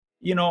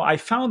I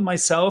found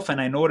myself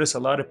and I noticed a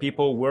lot of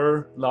people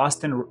were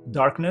lost in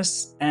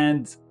darkness.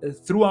 And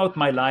throughout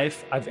my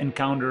life, I've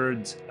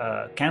encountered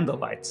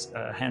candlelights,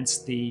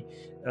 hence the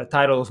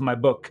title of my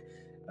book,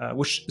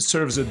 which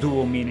serves a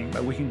dual meaning,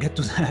 but we can get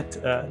to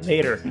that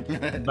later.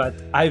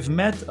 But I've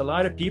met a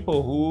lot of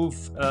people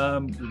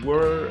some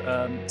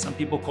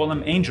people call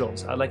them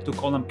angels. I like to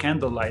call them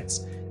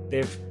candlelights.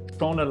 They've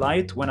shone a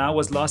light when I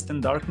was lost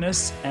in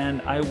darkness.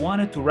 And I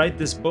wanted to write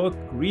this book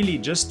really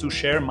just to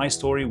share my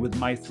story with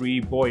my three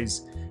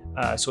boys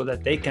so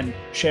that they can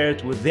share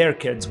it with their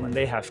kids when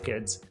they have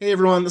kids. Hey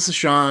everyone, this is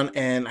Sean,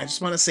 and I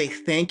just want to say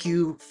thank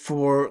you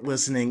for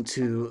listening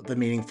to the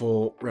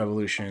Meaningful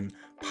Revolution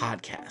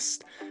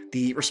podcast.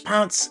 The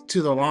response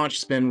to the launch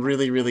has been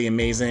really, really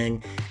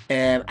amazing,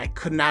 and I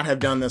could not have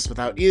done this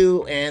without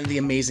you and the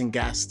amazing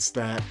guests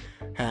that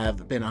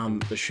have been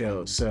on the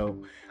show.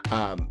 So,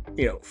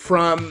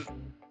 from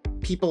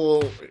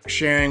people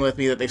sharing with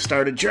me that they've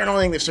started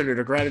journaling, they've started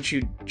a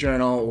gratitude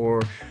journal,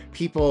 or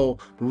people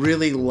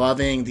really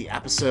loving the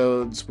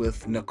episodes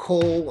with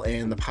Nicole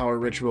and the Power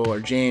Ritual or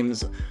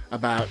James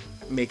about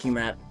making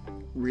that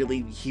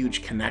really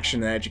huge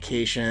connection and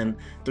education.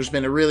 There's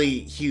been a really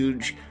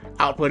huge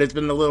output. It's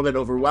been a little bit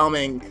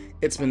overwhelming.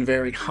 It's been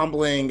very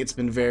humbling. It's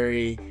been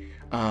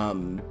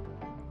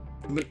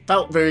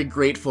felt very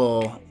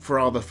grateful for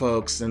all the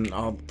folks and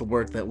all the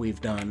work that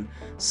we've done.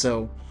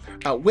 So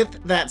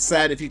with that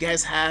said, if you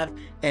guys have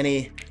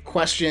any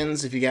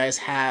questions, if you guys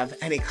have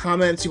any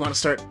comments you want to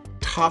start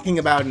talking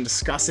about and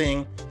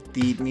discussing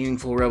the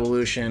Meaningful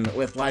Revolution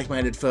with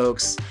like-minded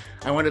folks,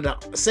 I wanted to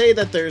say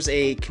that there's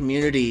a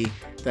community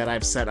that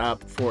I've set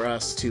up for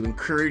us to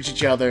encourage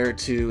each other,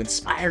 to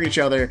inspire each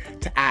other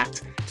to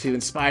act, to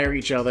inspire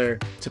each other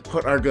to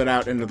put our good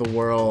out into the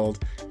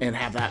world and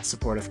have that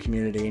supportive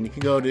community. And you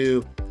can go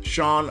to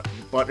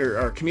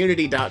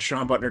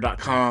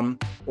community.seanbutner.com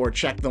or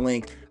check the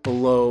link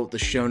below the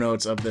show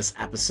notes of this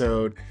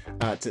episode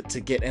to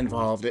get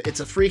involved.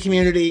 It's a free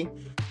community.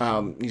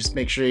 You just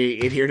make sure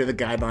you adhere to the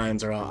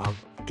guidelines or I'll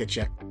get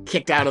you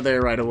kicked out of there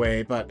right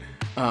away. But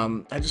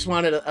I just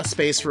wanted a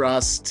space for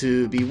us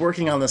to be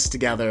working on this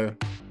together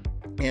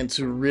and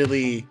to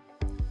really,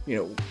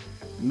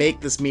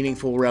 make this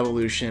meaningful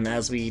revolution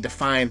as we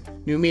define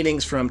new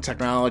meanings from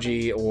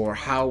technology or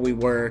how we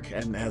work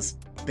and as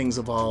things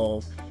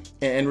evolve,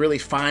 and really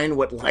find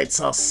what lights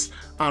us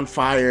on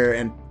fire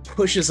and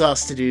pushes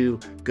us to do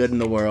good in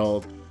the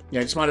world.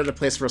 I just wanted a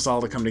place for us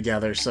all to come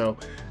together. So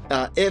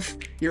if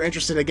you're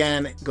interested,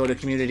 again, go to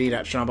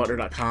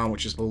community.seanbutner.com,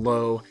 which is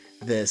below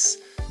this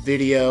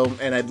video,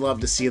 and I'd love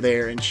to see you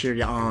there and cheer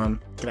you on. You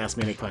can ask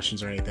me any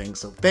questions or anything.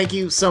 So thank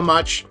you so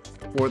much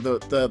for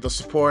the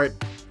support,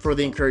 for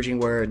the encouraging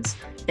words,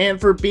 and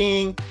for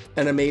being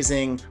an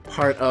amazing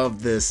part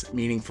of this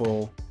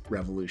meaningful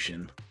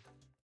revolution.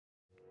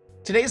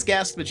 Today's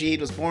guest,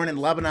 Majid, was born in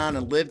Lebanon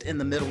and lived in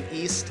the Middle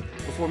East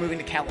before moving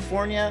to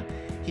California.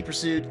 He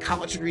pursued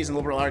college degrees in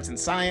liberal arts and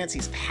science.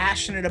 He's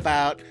passionate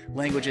about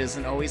languages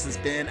and always has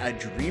been a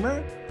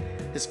dreamer.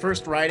 His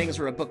first writings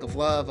were a book of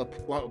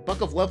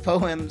love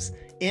poems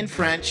in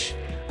French.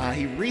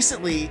 He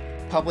recently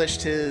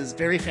published his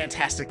very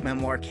fantastic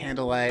memoir,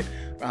 Candlelight,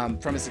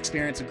 from his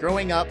experience of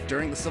growing up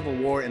during the Civil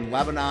War in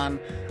Lebanon.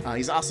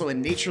 He's also a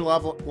nature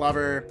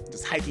lover,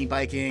 does hiking,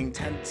 biking,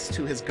 tends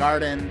to his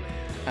garden,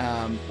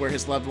 where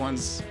his loved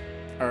ones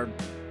are,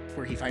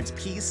 where he finds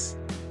peace.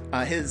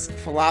 His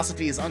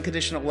philosophy is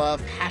unconditional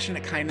love,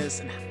 passionate kindness,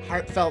 and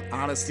heartfelt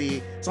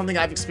honesty, something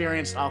I've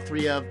experienced all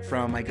three of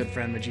from my good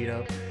friend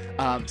Majido.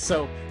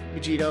 So,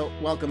 Majido,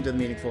 welcome to the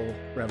Meaningful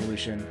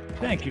Revolution podcast.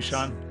 Thank you,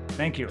 Sean.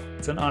 Thank you.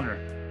 It's an honor.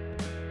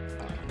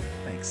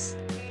 Thanks.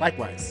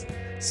 Likewise.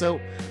 So,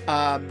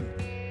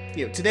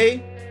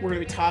 today we're going to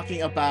be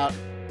talking about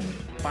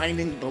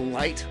finding the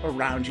light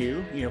around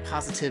you,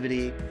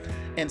 positivity.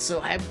 And so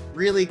I'm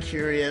really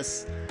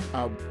curious,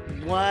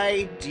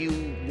 why do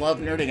you love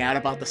nerding out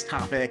about this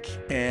topic,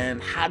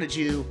 and how did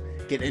you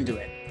get into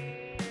it?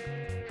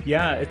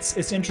 Yeah,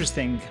 it's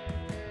interesting.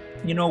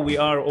 We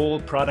are all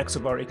products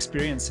of our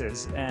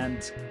experiences,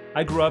 and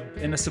I grew up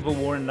in a civil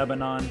war in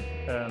Lebanon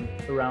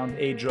around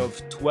age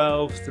of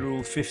 12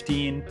 through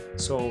 15.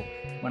 So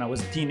when I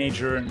was a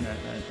teenager and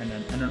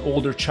an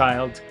older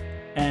child,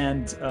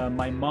 and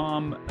my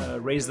mom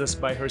raised us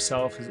by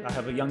herself. I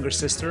have a younger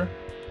sister,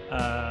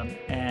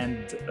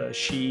 and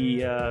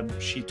she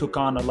took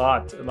on a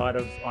lot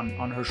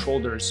on her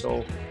shoulders.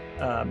 So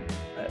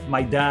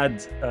my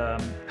dad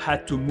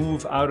had to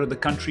move out of the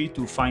country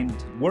to find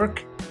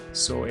work.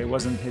 So it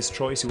wasn't his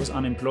choice. He was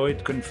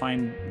unemployed, couldn't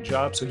find a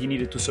job, so he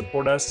needed to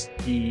support us.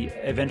 He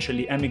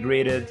eventually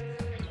emigrated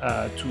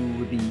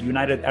to the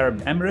United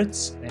Arab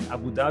Emirates in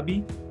Abu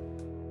Dhabi.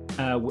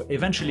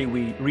 Eventually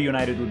we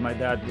reunited with my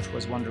dad, which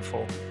was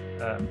wonderful,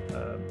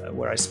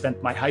 where I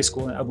spent my high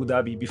school in Abu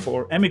Dhabi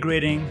before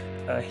emigrating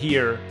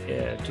here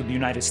to the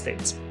United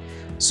States.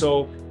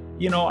 So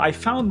I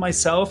found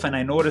myself and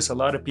I noticed a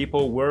lot of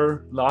people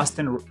were lost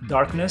in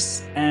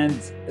darkness. And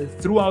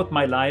throughout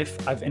my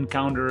life, I've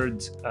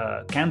encountered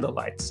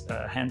candlelights,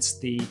 hence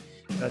the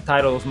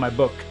title of my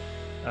book.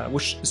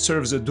 which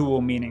serves a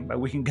dual meaning, but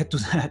we can get to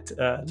that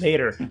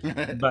later.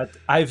 But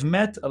I've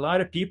met a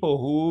lot of people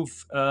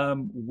who've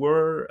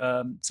were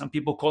some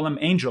people call them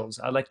angels.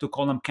 I like to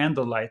call them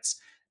candlelights.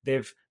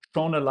 They've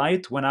shone a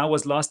light when I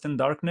was lost in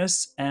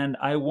darkness, and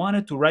I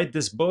wanted to write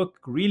this book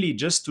really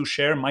just to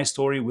share my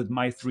story with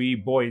my three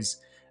boys,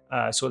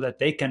 so that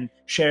they can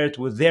share it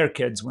with their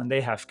kids when they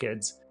have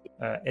kids,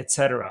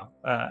 etc.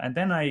 And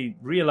then I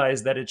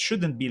realized that it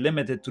shouldn't be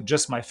limited to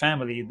just my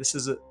family. This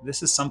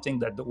is something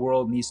that the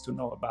world needs to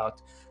know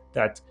about.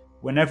 That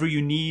whenever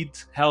you need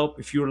help,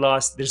 if you're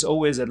lost, there's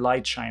always a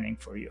light shining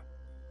for you.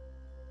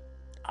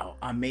 Oh,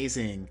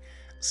 amazing.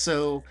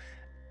 So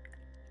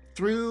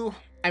through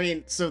I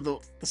mean, so the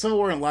Civil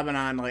War in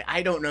Lebanon, like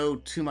I don't know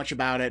too much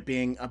about it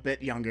being a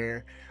bit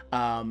younger.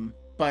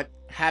 But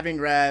I haven't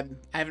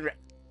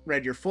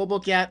read your full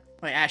book yet.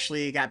 Like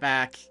Ashley got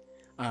back.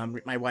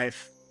 My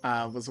wife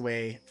was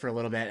away for a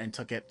little bit and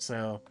took it,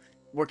 so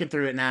working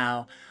through it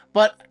now.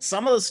 But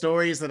some of the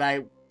stories that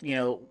I,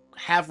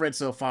 have read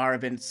so far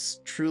have been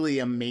truly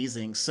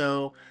amazing.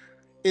 So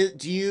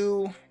do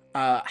you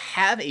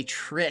have a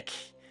trick,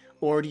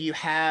 or do you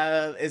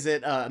have, is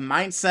it a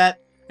mindset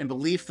and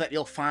belief that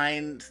you'll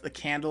find the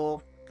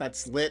candle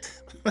that's lit,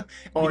 You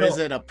or is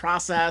know, it a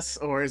process,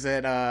 or is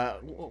it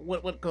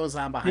what goes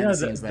on behind the Yeah,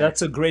 scenes there?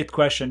 that's a great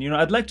question.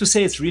 I'd like to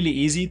say it's really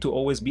easy to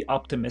always be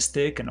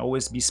optimistic and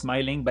always be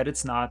smiling, but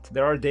it's not.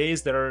 There are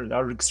days that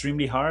are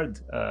extremely hard.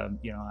 I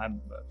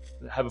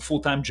have a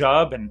full-time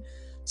job, and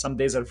some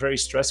days are very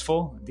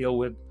stressful. Deal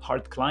with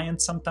hard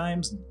clients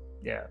sometimes.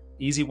 Yeah,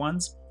 easy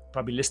ones.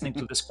 Probably listening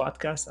to this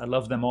podcast. I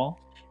love them all.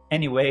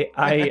 Anyway,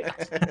 I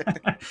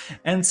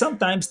and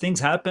sometimes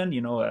things happen.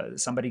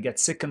 Somebody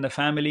gets sick in the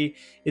family.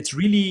 It's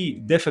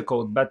really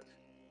difficult, but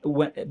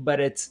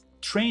it's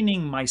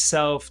training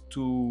myself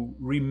to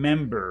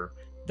remember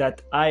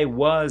that I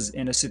was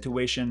in a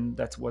situation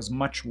that was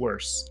much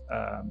worse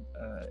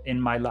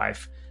in my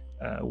life,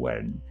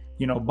 when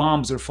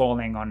bombs are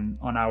falling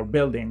on our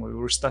building. We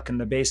were stuck in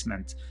the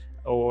basement,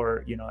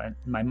 or and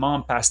my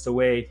mom passed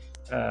away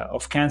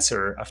of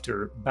cancer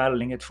after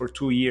battling it for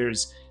 2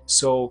 years.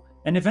 So,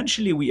 and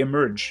eventually we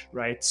emerge,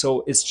 right?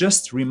 So it's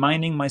just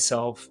reminding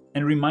myself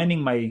and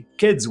reminding my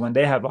kids when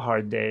they have a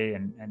hard day,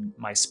 and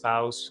my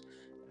spouse,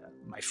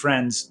 my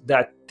friends,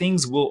 that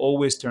things will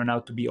always turn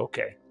out to be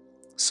okay.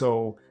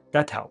 So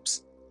that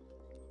helps.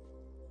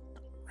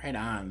 Right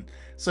on.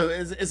 So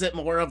is it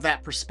more of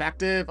that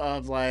perspective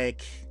of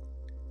like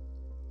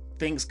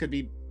things could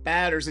be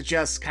bad, or is it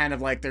just kind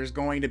of like there's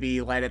going to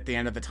be light at the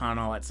end of the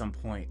tunnel at some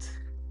point?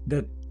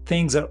 That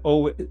things are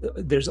always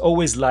There's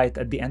always light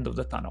at the end of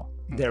the tunnel.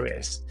 There Okay.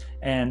 is,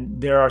 and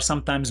there are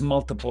sometimes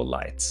multiple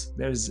lights.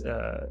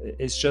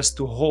 It's just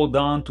to hold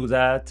on to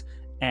that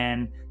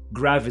and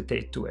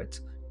gravitate to it,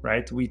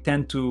 right?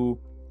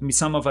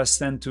 Some of us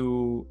tend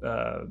to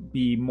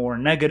be more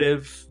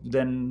negative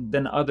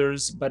than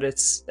others, but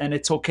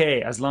it's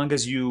okay as long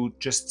as you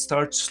just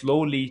start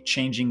slowly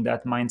changing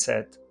that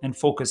mindset and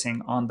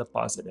focusing on the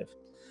positive.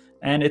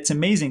 And it's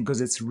amazing because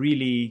it's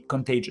really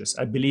contagious.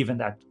 I believe in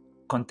that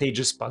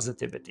contagious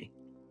positivity.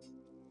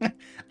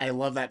 I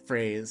love that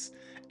phrase,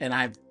 and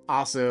I'm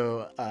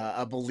also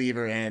a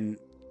believer in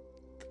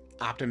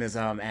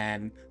optimism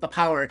and the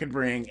power it can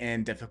bring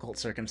in difficult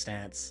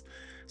circumstance.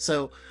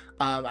 So,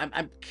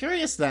 I'm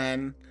curious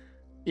then,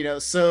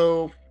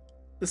 so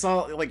this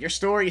all like your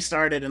story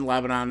started in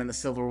Lebanon in the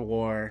Civil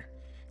War,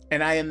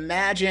 and I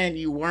imagine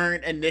you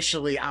weren't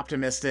initially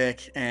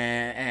optimistic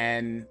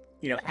and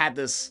had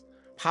this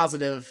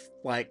positive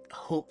like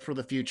hope for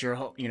the future,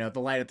 hope, the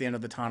light at the end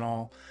of the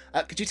tunnel.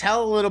 Could you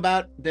tell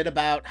a bit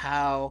about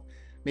how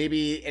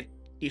maybe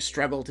you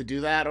struggled to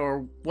do that,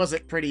 or was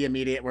it pretty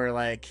immediate where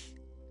like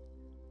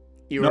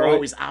you were No,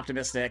 always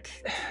optimistic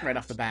right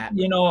off the bat?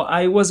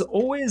 I was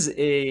always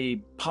a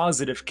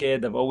positive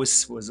kid. I've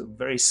always was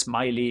very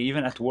smiley.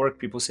 Even at work,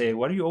 people say,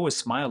 "Why do you always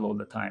smile all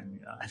the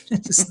time?"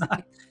 It's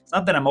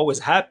not that I'm always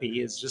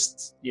happy. It's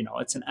just,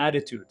 it's an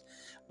attitude.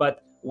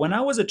 But when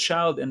I was a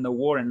child in the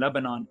war in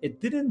Lebanon, it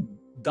didn't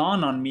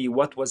dawn on me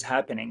what was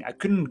happening. I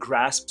couldn't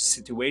grasp the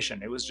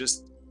situation. It was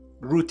just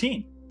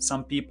routine.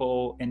 Some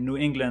people in New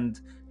England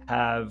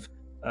have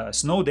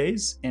snow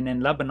days, and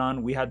in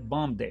Lebanon we had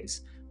bomb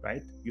days,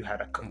 right?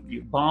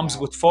 Bombs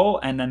Wow. would fall,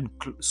 and then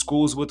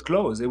schools would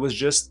close. It was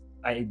just,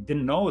 I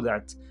didn't know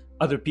that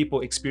other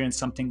people experienced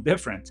something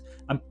different.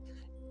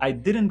 I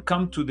didn't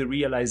come to the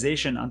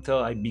realization until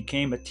I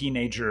became a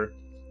teenager,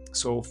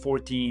 so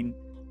 14,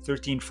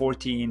 13,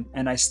 14,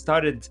 and I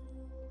started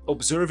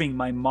observing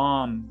my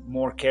mom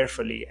more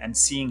carefully and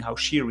seeing how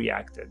she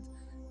reacted.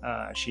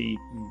 She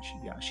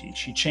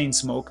chain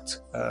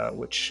smoked,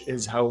 which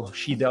is how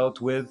she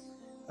dealt with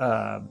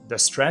the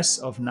stress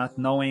of not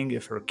knowing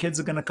if her kids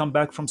are going to come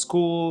back from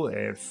school,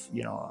 if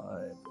we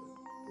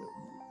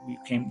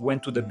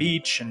went to the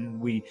beach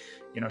and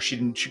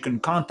she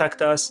couldn't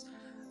contact us.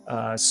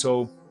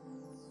 So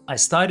I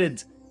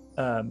started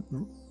um,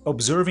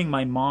 observing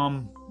my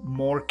mom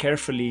more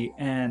carefully,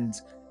 and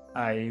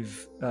I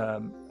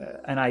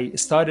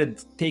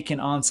started taking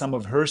on some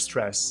of her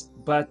stress.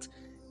 But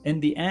in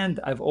the end,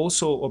 I've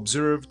also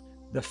observed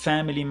the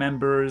family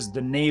members,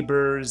 the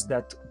neighbors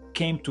that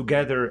came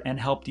together and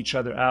helped each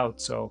other out.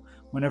 So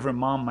whenever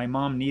my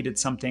mom needed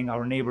something,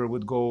 our neighbor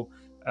would go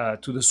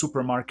to the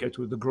supermarket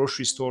or the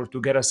grocery store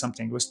to get us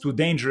something. It was too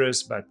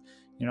dangerous, but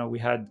we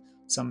had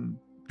some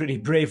pretty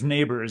brave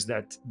neighbors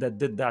that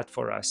did that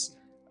for us.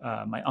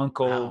 My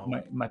uncle,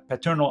 Wow. my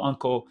paternal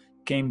uncle,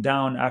 came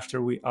down after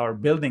our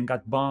building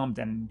got bombed,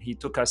 and he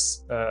took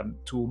us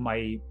to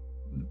my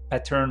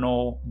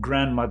paternal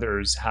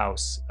grandmother's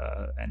house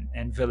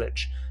and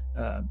village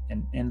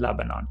in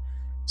Lebanon.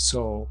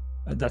 So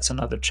that's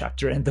another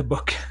chapter in the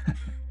book.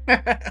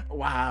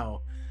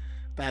 Wow.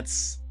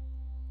 That's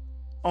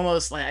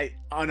almost like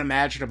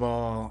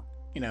unimaginable,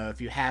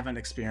 if you haven't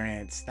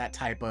experienced that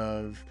type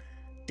of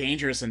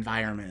dangerous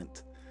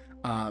environment.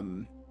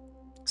 Um,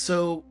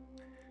 so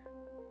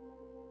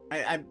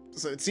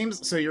so it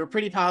seems so you were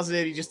pretty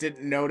positive. You just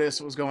didn't notice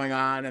what was going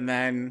on, and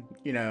then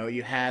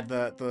you had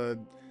the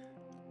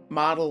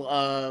model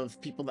of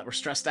people that were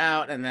stressed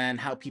out, and then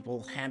how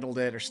people handled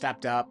it or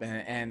stepped up,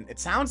 and it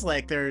sounds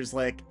like there's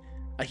like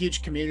a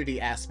huge community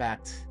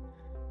aspect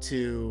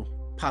to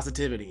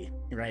positivity,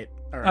 right?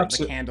 Or the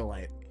Absolutely.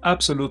 candlelight.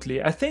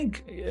 Absolutely. I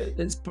think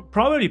it's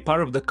probably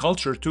part of the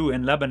culture too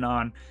in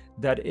Lebanon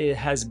that it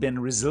has been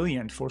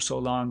resilient for so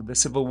long. The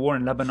civil war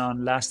in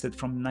Lebanon lasted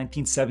from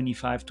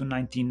 1975 to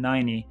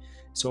 1990.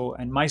 So,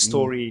 and my Mm.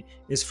 story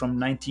is from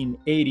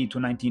 1980 to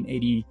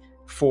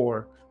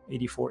 1984,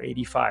 84,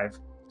 85.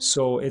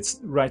 So it's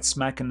right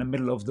smack in the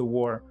middle of the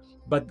war.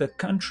 But the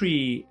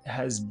country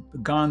has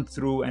gone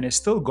through and is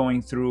still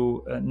going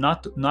through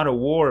not a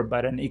war,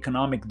 but an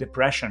economic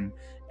depression.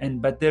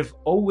 But they've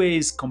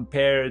always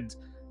compared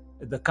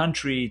the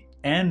country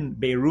and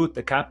Beirut,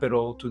 the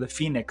capital, to the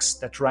phoenix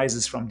that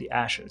rises from the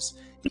ashes.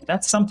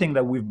 That's something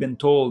that we've been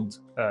told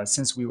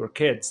since we were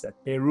kids, that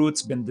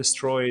Beirut's been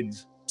destroyed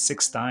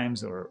 6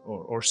 times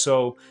or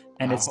so,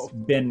 and it's Wow.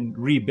 been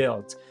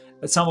rebuilt.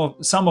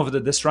 Some of the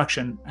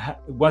destruction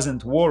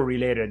wasn't war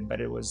related, but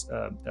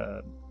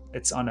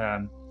it's on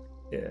a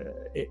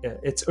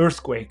it's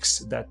earthquakes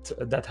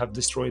that have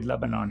destroyed Mm.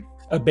 Lebanon,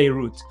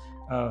 Beirut,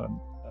 um,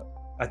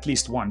 at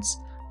least once.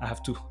 I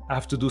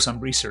have to do some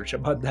research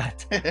about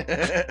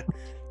that.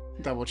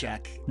 Double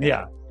check. Yeah.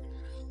 Yeah.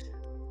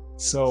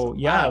 So Wow.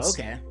 yes.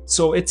 Okay.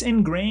 So it's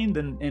ingrained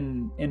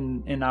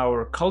in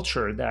our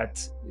culture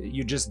that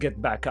you just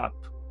get back up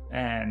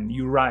and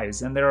you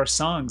rise. And there are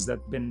songs that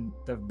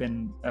have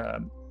been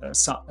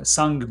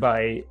sung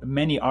by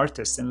many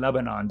artists in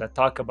Lebanon that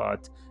talk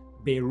about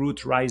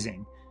Beirut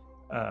rising.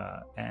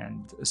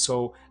 And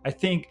so I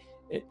think,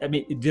 I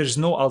mean, there's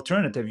no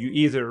alternative. You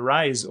either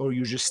rise or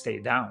you just stay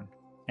down.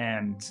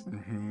 And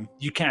Hmm.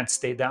 you can't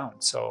stay down.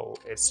 So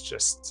it's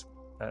just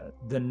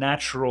the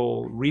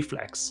natural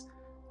reflex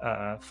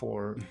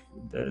for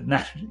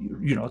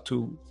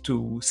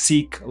to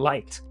seek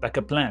light like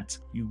a plant.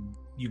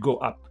 You go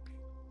up.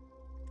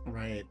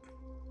 Right.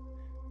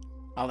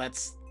 Oh,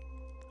 that's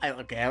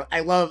okay. I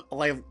love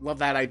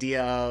that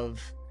idea of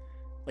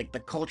like the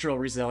cultural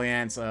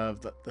resilience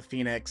of the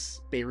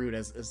Phoenix, Beirut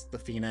as the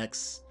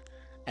Phoenix,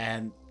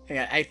 and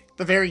yeah,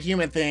 the very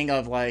human thing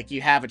of like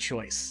you have a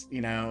choice.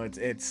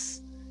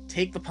 It's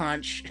take the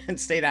punch and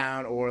stay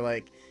down, or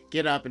like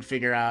get up and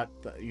figure out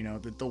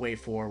the way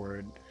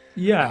forward.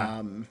 Yeah.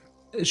 Um,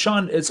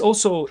 Sean, it's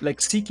also like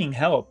seeking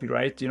help,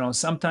 right?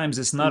 Sometimes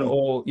it's not mm,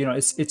 all,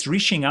 it's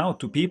reaching out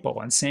to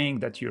people and saying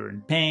that you're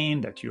in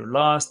pain, that you're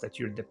lost, that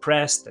you're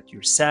depressed, that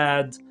you're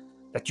sad,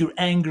 that you're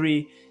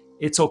angry.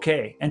 It's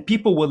okay. And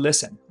people will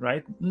listen,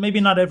 right? Maybe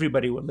not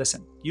everybody will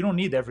listen. You don't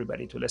need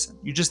everybody to listen.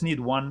 You just need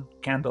one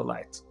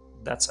candlelight.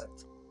 That's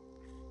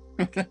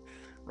it.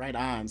 right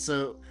on.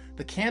 So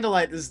the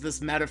candlelight is this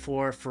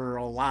metaphor for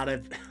a lot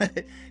of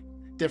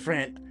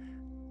different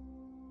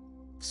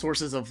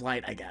sources of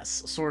light, I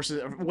guess,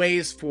 sources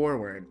ways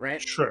forward,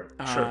 right? Sure,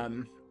 sure.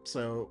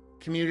 So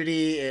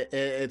community,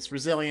 it's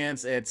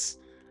resilience, it's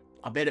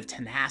a bit of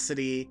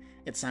tenacity.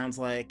 It sounds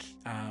like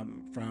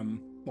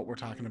from what we're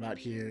talking about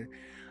here.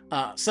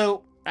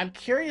 So I'm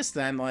curious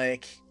then,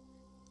 like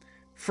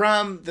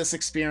from this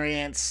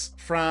experience,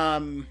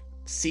 from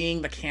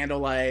seeing the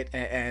candlelight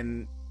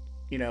and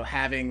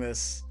having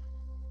this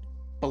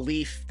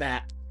belief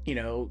that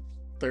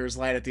there's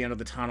light at the end of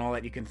the tunnel,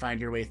 that you can find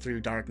your way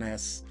through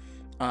darkness.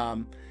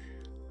 Um,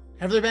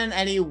 have there been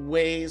any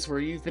ways where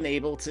you've been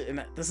able to?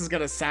 And this is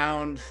gonna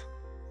sound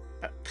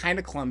kind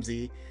of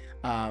clumsy,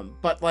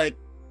 but like,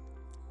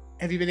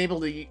 have you been able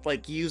to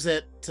like use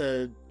it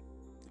to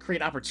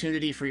create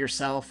opportunity for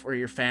yourself or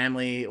your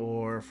family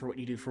or for what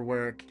you do for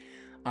work,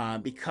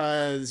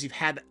 because you've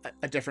had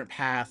a different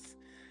path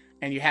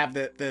and you have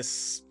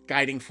this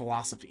guiding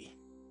philosophy?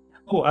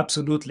 Oh,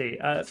 absolutely.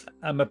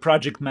 I'm a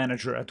project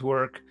manager at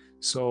work,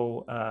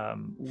 so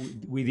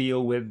we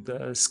deal with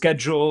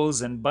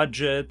schedules and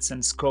budgets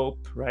and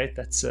scope, right?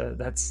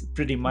 That's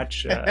pretty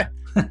much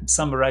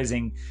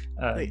summarizing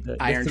The the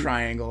iron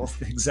triangle.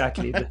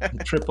 exactly the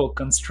triple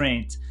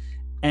constraint.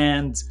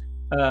 And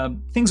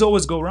things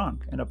always go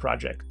wrong in a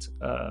project.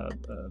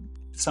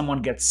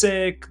 someone gets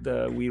sick,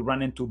 we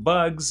run into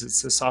bugs.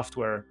 It's a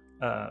software.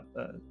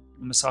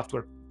 I'm a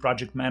software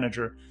project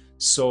manager.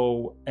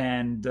 So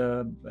and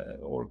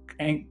or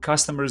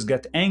customers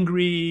get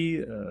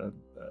angry,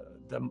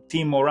 the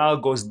team morale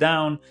goes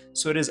down.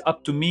 So it is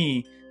up to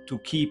me to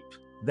keep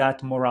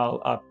that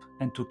morale up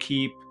and to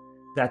keep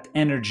that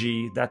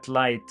energy, that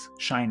light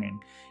shining.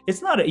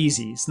 It's not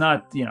easy. It's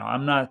not,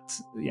 I'm not,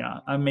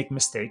 I make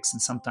mistakes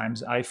and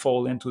sometimes I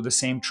fall into the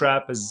same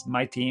trap as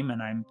my team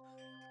and I'm,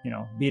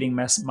 beating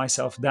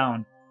myself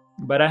down.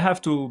 But I have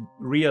to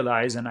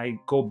realize, and I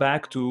go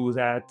back to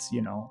that,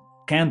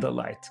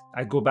 candlelight.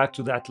 I go back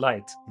to that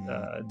light,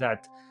 Mm.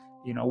 that,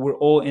 we're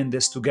all in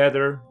this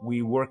together.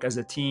 We work as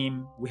a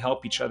team, we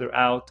help each other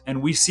out,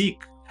 and we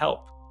seek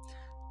help.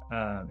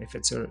 If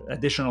it's an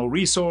additional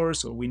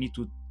resource or we need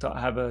to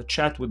have a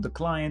chat with the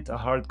client, a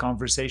hard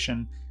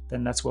conversation,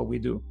 then that's what we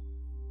do.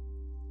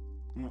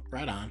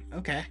 Right on.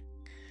 Okay.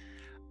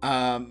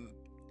 Um,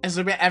 has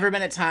there ever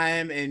been a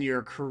time in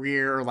your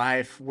career or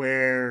life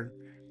where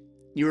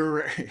you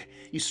were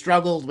you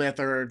struggled with,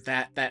 or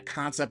that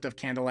concept of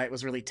candlelight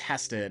was really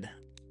tested?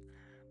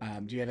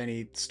 Do you have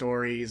any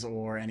stories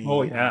or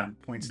Oh any yeah,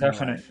 points in your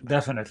life?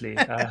 definitely.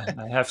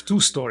 I have two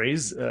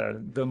stories.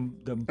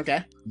 Okay.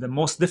 The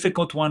most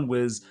difficult one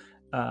was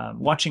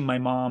watching my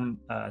mom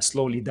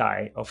slowly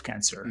die of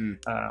cancer.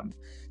 Mm.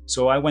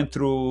 So I went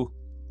through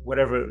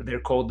whatever they're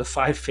called, the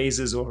five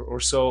phases or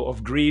so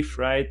of grief,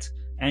 right?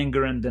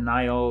 Anger and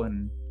denial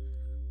and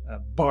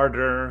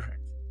barter.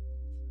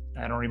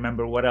 I don't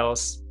remember what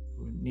else.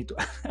 We need to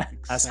ask.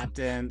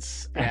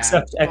 Acceptance. Yeah.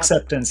 Well.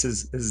 Acceptance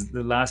is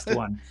the last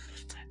one.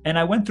 And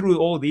I went through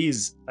all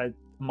these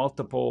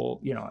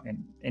multiple,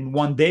 in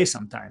one day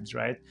sometimes,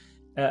 right?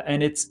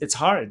 And it's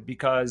hard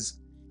because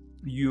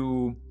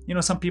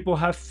some people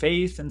have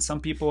faith and some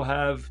people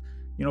have,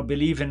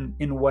 believe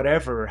in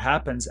whatever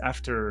happens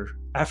after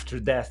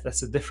death.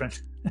 That's a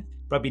different.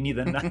 Probably need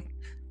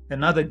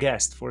another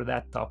guest for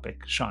that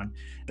topic, Sean,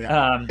 Yeah.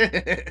 um,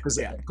 because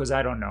Yeah.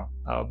 I don't know.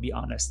 I'll be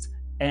honest.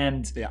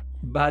 And Yeah.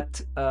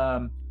 but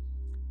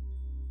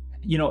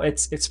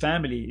it's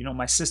family.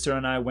 My sister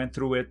and I went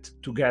through it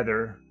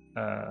together.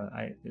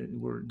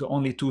 We're the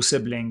only two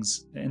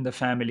siblings in the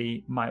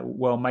family.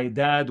 My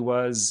dad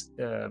was,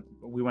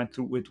 we went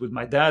through it with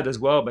my dad as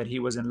well, but he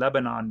was in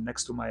Lebanon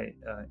next to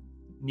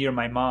near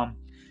my mom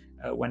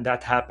when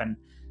that happened.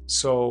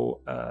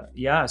 So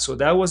yeah, so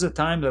that was a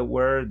time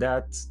where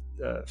that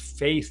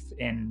faith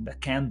in the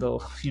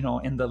candle,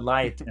 in the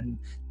light, and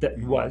that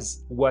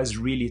Mhm. was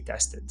really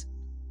tested.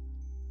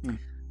 Mm.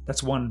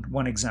 That's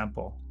one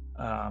example.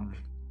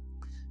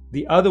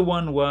 The other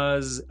one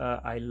was,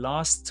 I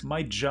lost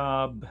my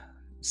job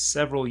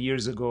several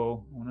years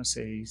ago. I want to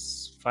say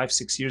 5,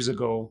 6 years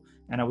ago,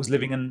 and I was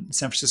living in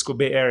San Francisco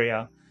Bay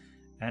Area,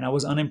 and I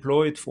was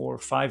unemployed for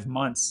 5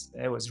 months.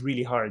 It was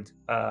really hard.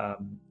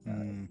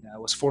 Mm. I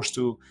was forced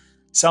to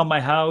sell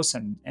my house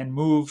and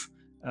move.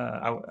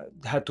 I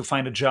had to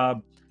find a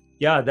job.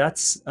 Yeah,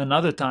 that's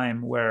another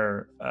time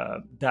where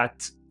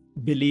that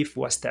belief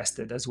was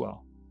tested as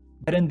well.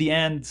 But in the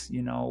end,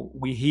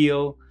 we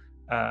heal.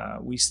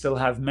 We still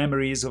have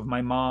memories of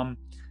my mom.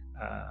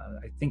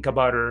 I think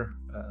about her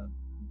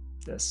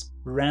this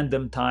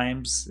random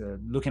times,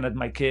 looking at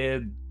my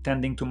kid,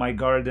 tending to my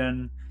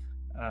garden.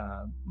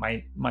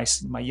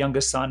 My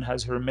youngest son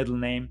has her middle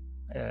name,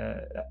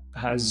 uh,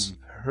 has Mm.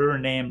 her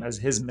name as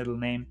his middle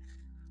name,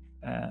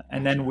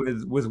 and then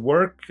Gotcha. with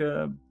work,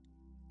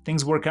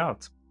 things work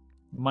out.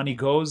 Money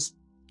goes,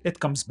 it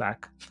comes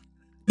back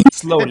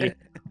slowly.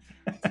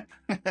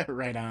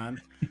 Right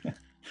on.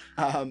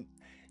 Um,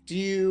 do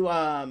you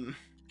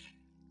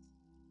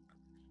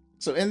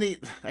so in the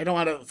I don't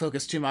want to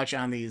focus too much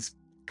on these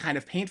kind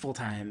of painful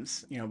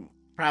times,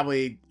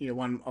 probably,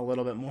 one a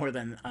little bit more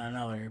than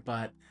another,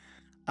 but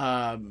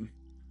um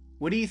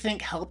what do you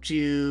think helped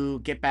you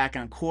get back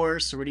on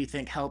course, or what do you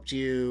think helped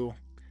you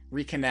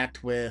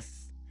reconnect with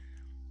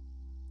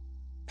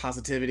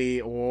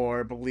positivity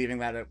or believing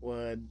that it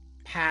would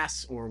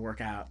pass or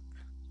work out?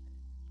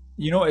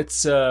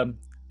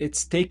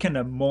 It's taken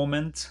a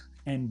moment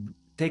and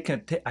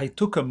I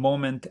took a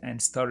moment and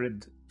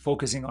started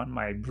focusing on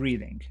my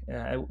breathing.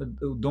 I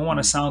don't want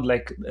to Mm. sound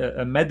like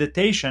a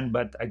meditation,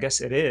 but I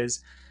guess it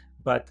is.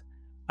 But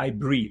I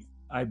breathe.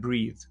 I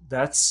breathe.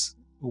 That's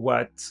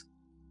what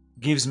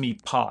gives me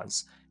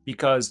pause,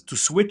 because to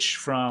switch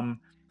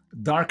from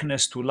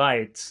darkness to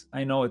light,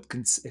 I know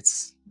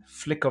it's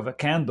flick of a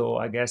candle,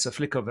 I guess, a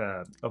flick of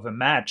a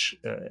match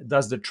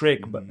does the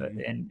trick, but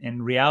Mhm.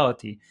 in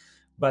reality.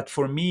 But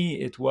for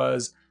me it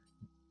was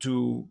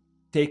to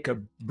take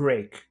a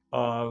break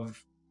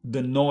of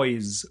the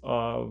noise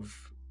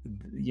of,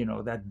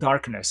 that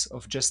darkness,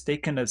 of just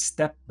taking a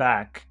step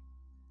back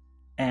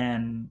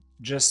and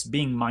just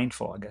being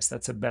mindful. I guess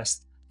that's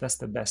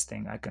the best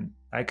thing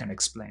I can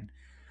explain.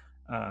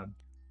 uh,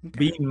 Okay.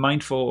 Being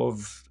mindful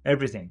of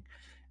everything,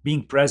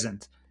 being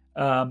present.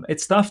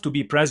 It's tough to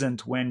be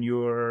present when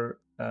you're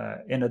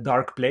in a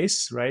dark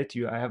place, right?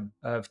 I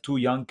have two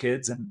young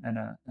kids and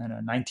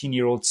a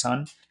 19-year-old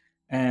son,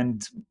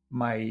 and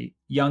my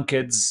young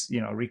kids,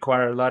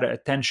 require a lot of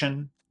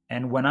attention.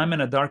 And when I'm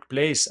in a dark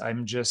place,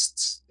 I'm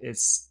just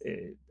it's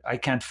I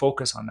can't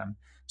focus on them.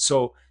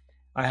 So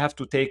I have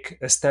to take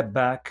a step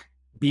back,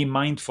 be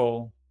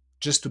mindful,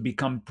 just to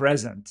become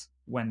present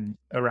when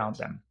around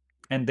them.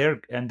 And their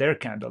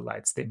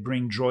candlelights, they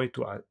bring joy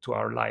to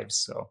our lives.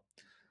 So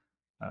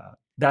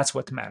that's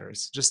what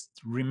matters. Just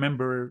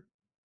remember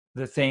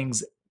the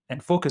things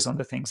and focus on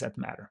the things that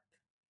matter.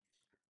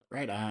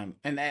 Right on.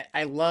 And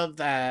I love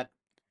that,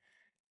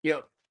 you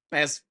know,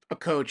 as a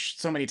coach,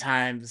 so many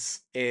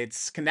times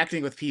it's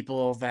connecting with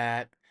people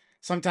that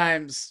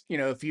sometimes,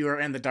 if you are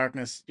in the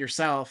darkness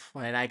yourself,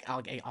 and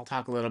I'll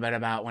talk a little bit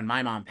about when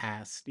my mom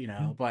passed,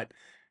 Mhm. but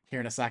here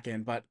in a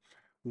second, but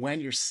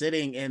when you're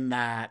sitting in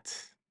that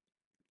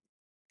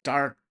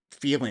dark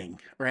feeling,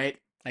 right?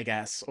 I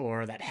guess,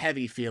 or that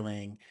heavy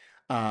feeling,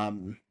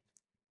 um,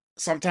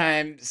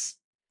 sometimes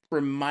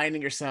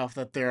reminding yourself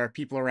that there are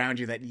people around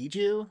you that need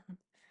you.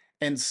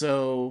 And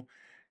so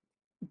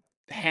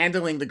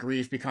handling the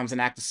grief becomes an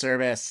act of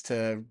service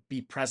to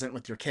be present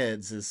with your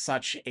kids is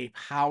such a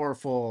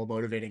powerful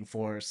motivating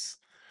force.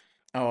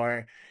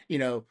 Or, you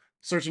know,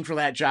 searching for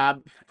that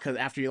job because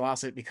after you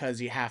lost it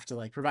because you have to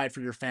like provide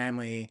for your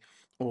family,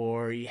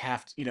 or you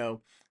have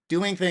to,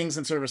 doing things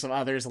in service of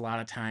others a lot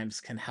of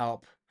times can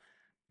help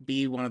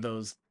be one of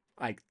those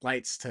like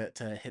lights to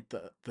hit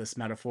this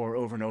metaphor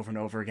over and over and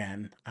over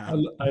again.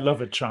 I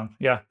love it, Sean.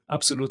 Yeah,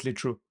 absolutely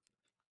true.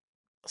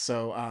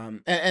 So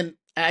and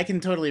I can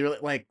totally really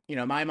like,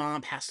 my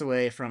mom passed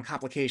away from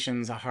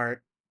complications of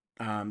heart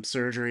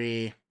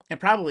surgery, and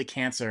probably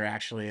cancer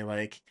actually.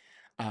 Like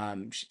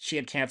she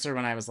had cancer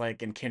when I was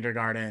like in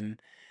kindergarten,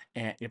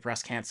 and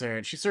breast cancer,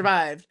 and she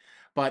survived,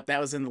 but that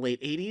was in the late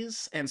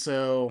 80s. And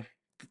so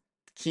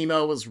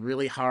chemo was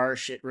really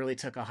harsh. It really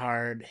took a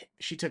hard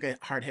she took a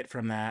hard hit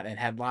from that and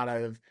had a lot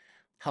of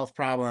health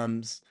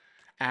problems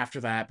after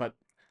that. But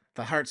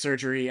the heart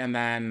surgery, and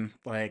then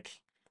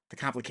like the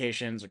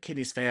complications, or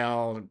kidneys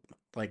failed,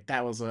 like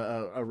that was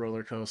a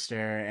roller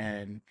coaster.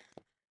 And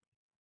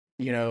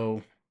you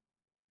know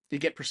you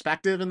get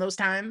perspective in those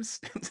times.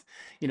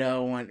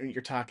 When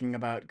you're talking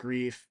about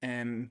grief.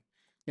 And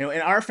in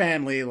our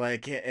family,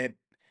 like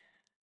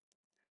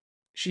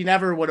she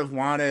never would have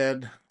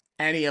wanted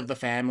any of the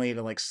family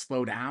to like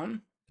slow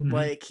down. Hmm.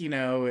 Like,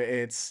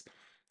 it's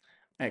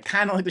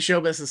kind of like the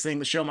show business thing.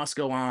 The show must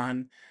go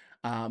on.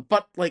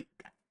 But like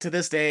to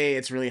this day,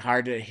 it's really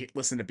hard to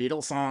listen to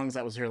Beatles songs.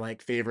 That was her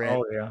like favorite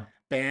Oh yeah,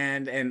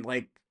 band, and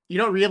like you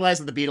don't realize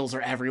that the Beatles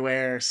are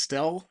everywhere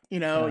still.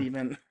 yeah.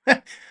 Even,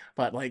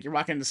 but like you're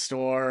walking in the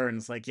store and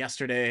it's like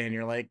yesterday, and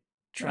you're like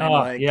trying to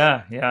Oh like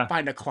yeah, yeah,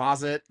 find a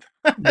closet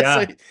so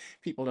yeah.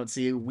 people don't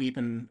see you weep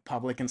in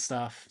public and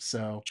stuff.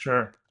 So,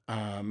 Sure.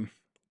 um,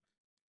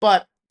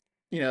 but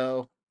you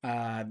know,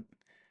 uh,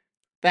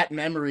 that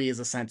memory is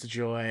a sense of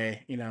joy,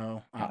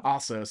 Yeah.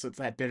 also. So it's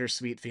that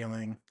bittersweet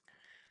feeling.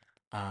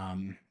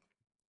 Um,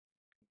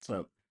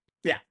 so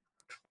yeah.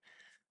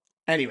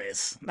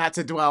 Anyways, not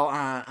to dwell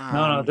on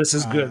No, no, this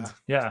is good.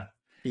 Yeah,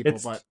 people,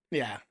 it's but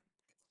yeah,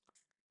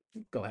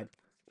 go ahead.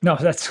 no,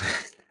 that's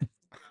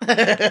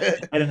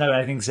I don't have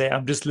anything to say.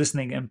 I'm just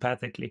listening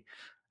empathically.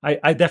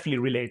 I definitely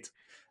relate.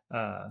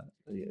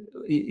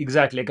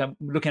 Exactly. Like I'm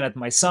looking at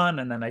my son,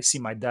 and then I see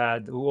my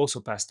dad, who also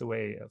passed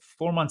away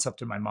 4 months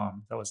after my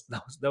mom.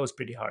 That was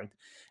pretty hard.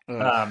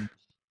 Ugh. Um,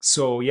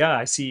 so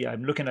yeah,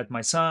 I'm looking at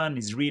my son.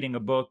 He's reading a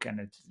book, and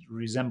it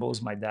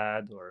resembles my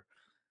dad, or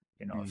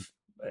Mm. if,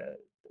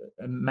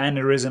 a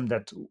mannerism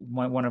that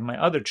one of my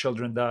other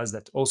children does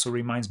that also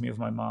reminds me of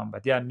my mom.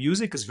 But yeah,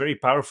 music is very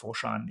powerful,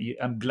 Sean.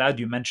 I'm glad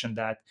you mentioned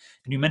that.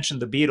 And you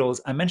mentioned the Beatles.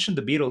 I mentioned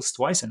the Beatles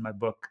twice in my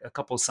book, a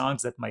couple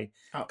songs that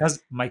Oh.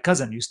 my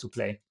cousin used to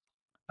play,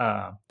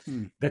 uh,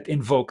 Mm. that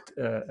invoked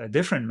a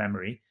different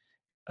memory.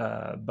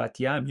 But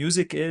yeah,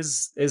 music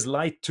is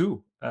light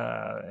too.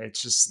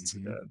 It's just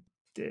Hmm.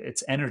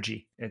 it's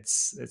energy.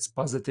 It's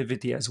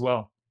positivity as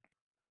well.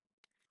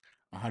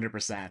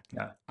 100%.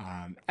 Yeah,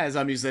 As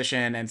a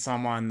musician and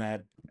someone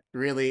that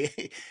really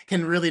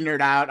can really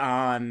nerd out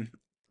on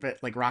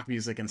like rock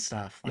music and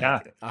stuff, yeah.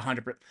 like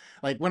 100%.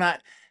 Like when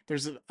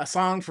there's a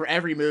song for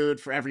every mood,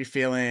 for every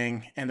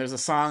feeling, and there's a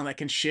song that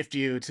can shift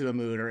you to a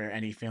mood or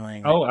any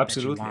feeling that Oh, you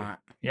absolutely. want.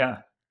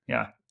 Yeah,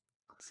 yeah.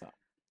 So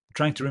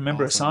Trying to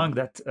remember a awesome. song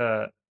that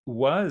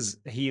was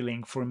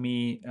healing for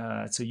me.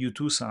 It's a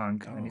U2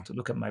 song. I Oh need to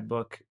look at my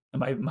book,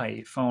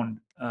 my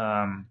phone.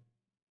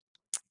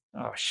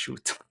 Oh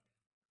shoot!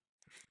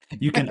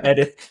 You can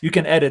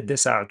edit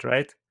this out,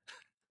 right?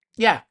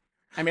 yeah.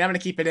 I mean, I'm gonna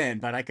keep it in,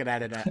 but I could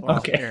add it. Well,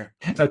 Okay. here,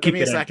 No, give keep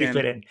me a it in. Keep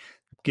it second. in.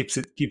 Keeps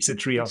it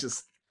It's real.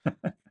 just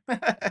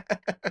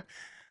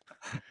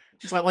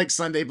it's not like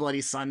Sunday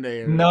Bloody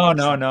Sunday or No,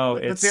 no, something. no.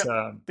 That's It's it.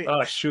 The,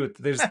 oh shoot.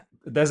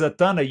 There's a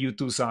ton of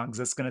U2 songs.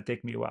 That's gonna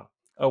take me a while.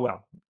 Oh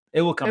well,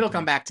 it will come it'll to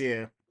come me. back to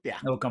you. Yeah,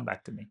 It will come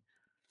back to me.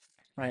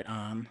 right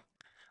on.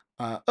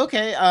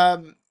 Okay.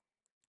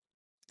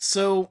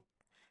 So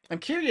I'm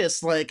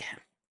curious, like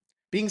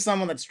being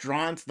someone that's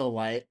drawn to the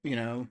light.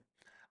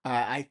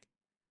 I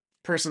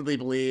personally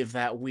believe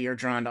that we are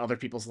drawn to other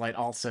people's light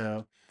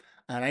also.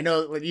 And I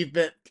know when you've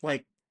been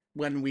like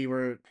when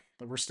we're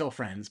still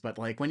friends, but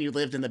like when you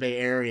lived in the Bay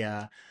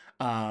Area,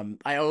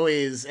 I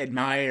always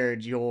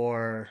admired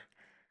your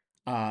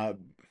uh,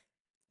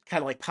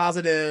 kind of like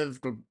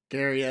positive,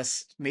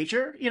 gregarious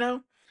nature, you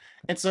know?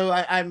 And so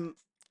I'm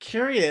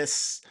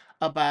curious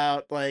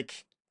about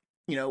like,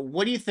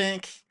 what do you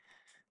think?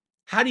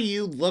 How do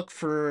you look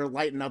for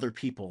light in other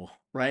people,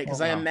 right? Oh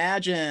Because I wow.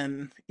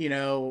 imagine,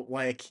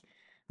 like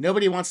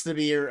nobody wants to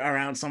be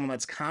around someone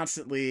that's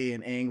constantly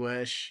in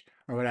anguish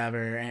or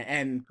whatever.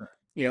 And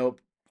you know,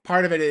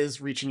 part of it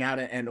is reaching out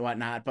and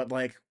whatnot. But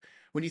like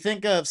when you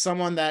think of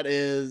someone that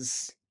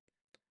is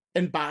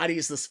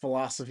embodies this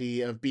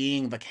philosophy of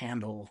being the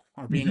candle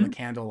or being the Hmm.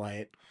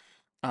 candlelight,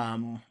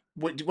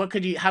 what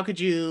could you how could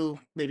you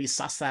maybe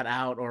suss that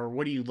out, or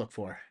what do you look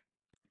for?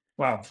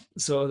 Wow.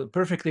 So the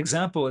perfect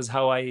example is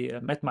how I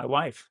met my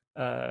wife,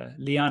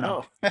 Liana.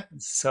 Oh.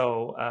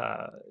 So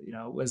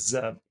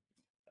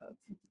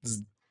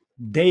was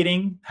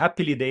dating,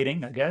 happily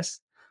dating, I guess.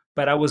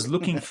 But I was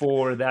looking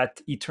for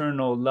that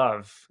eternal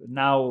love.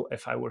 Now,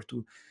 if I were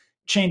to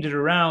change it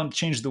around,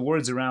 change the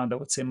words around, I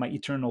would say my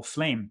eternal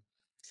flame,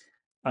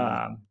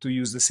 Mm, to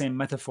use the same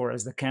metaphor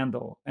as the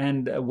candle.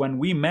 And when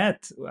we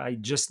met, I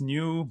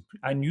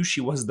knew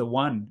she was the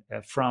one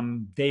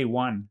from day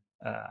one.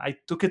 I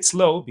took it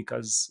slow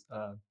because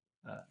uh,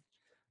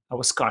 I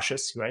was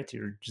cautious, right?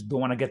 You just don't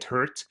want to get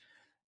hurt.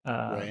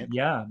 right.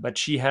 Yeah, but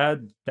she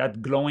had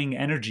that glowing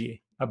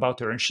energy about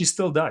her, and she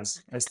still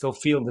does. I still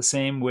feel the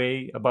same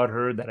way about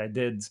her that I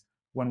did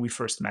when we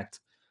first met.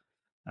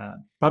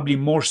 Probably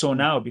more so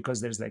Mm, now because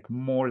there's like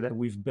more that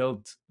we've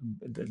built.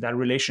 That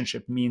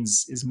relationship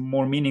means is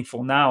more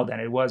meaningful now than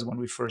it was when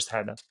we first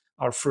had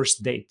our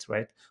first date,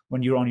 right?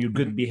 When you're on your mhm.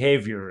 good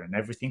behavior and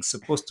everything's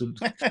supposed to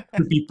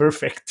be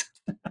perfect.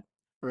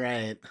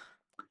 Right.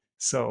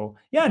 So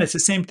yeah, and it's the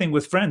same thing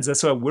with friends.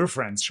 That's why we're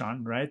friends,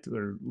 Sean. Right?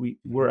 We're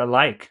Mhm,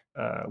 alike.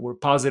 We're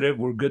positive.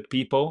 We're good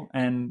people,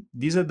 and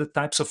these are the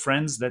types of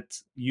friends that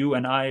you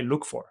and I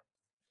look for.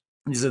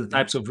 These are the yeah.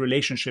 types of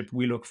relationship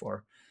we look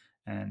for,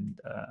 and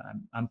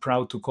I'm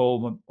proud to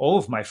call all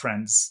of my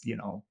friends,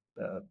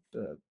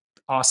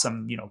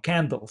 awesome,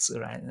 candles.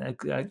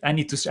 Right? I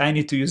need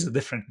to use a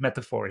different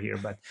metaphor here,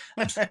 but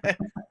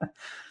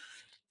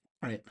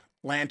Right.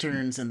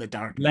 Lanterns in the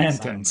darkness.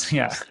 I don't lanterns. know.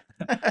 Yeah. Just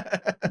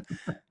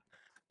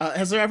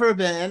has there ever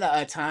been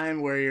a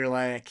time where you're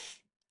like,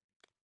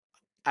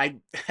 I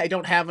I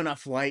don't have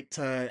enough light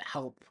to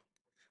help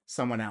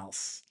someone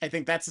else? I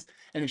think that's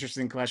an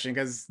interesting question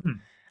because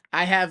Hmm.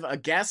 I have a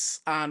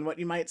guess on what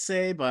you might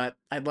say, but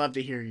I'd love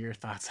to hear your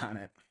thoughts on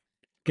it.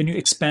 Can you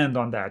expand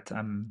on that?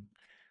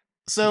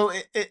 So,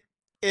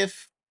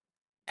 if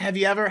have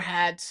you ever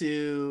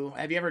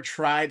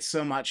tried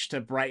so much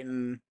to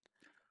brighten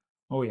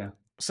Oh yeah.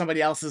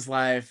 somebody else's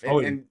life, Oh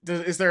yeah. and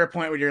is there a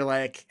point where you're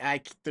like,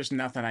 there's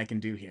nothing I can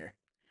do here?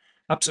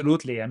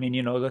 Absolutely. I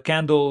mean, the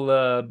candle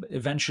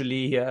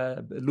eventually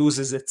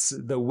loses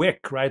the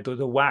wick, right, or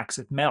the wax.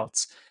 It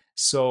melts.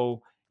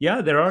 So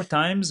yeah, there are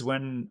times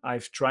when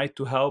I've tried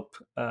to help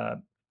a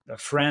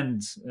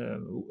friend.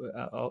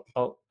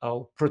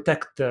 I'll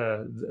protect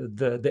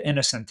the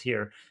innocent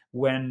here.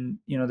 When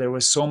there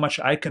was so much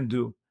I can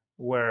do,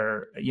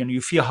 where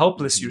you feel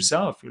helpless Hmm.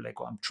 yourself. You're like,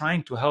 well, I'm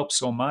trying to help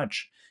so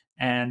much,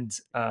 and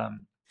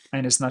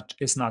it's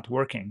not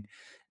working.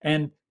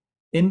 And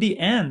in the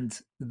end,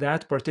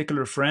 that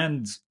particular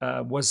friend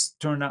was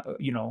turned out,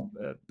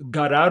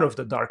 got out of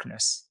the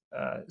darkness.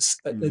 A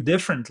Mm,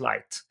 different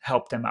light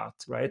helped him out,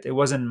 right? It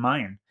wasn't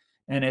mine.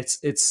 And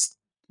it's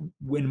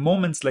in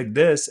moments like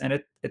this, and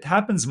it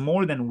happens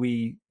more than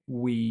we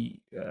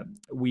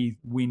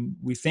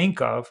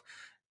think of.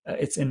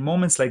 It's in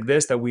moments like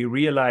this that we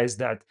realize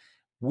that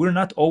we're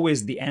not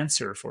always the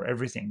answer for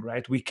everything,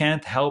 right? We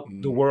can't help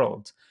the mm,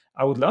 world.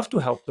 I would love to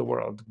help the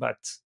world,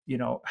 but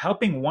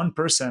helping one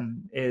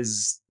person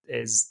is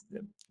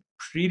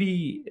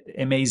pretty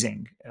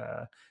amazing,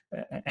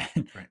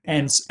 right.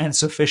 Yeah. and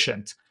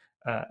sufficient.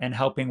 And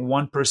helping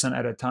one person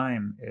at a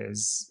time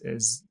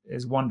is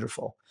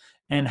wonderful.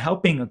 And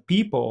helping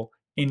people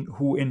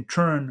in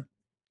turn,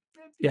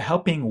 yeah,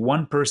 helping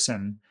one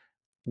person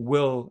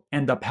will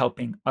end up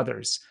helping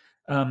others.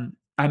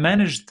 I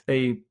managed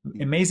a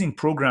Mm, amazing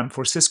program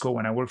for Cisco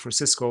when I worked for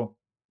Cisco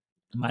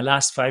my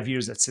last 5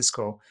 years at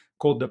Cisco,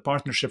 called the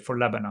Partnership for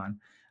Lebanon,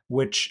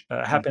 which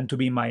mm, happened to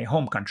be my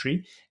home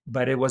country.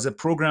 But it was a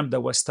program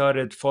that was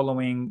started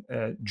following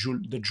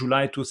the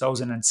July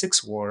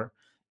 2006 war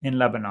in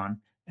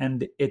Lebanon.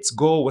 And its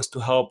goal was to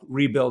help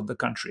rebuild the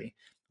country.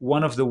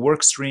 One of the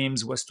work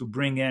streams was to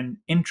bring in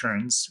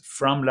interns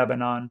from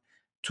Lebanon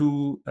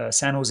to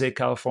San Jose,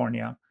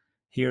 California,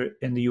 here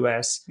in the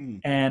US,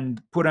 mm,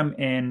 and put them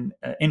in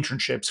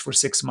internships for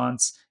 6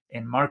 months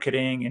in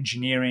marketing,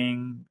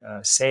 engineering,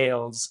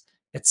 sales,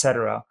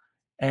 etc.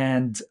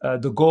 And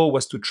the goal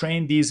was to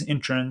train these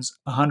interns,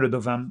 100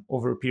 of them,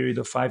 over a period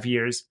of 5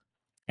 years,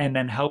 and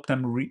then help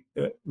them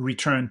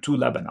return to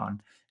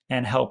Lebanon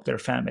and help their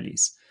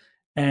families.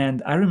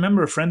 And I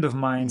remember a friend of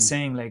mine Mm,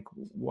 saying, like,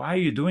 why are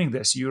you doing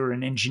this? You're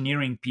an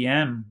engineering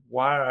PM.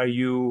 Why are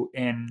you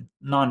in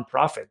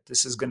nonprofit?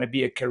 This is going to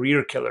be a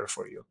career killer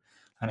for you.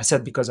 And I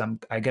said, because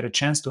I get a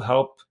chance to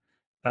help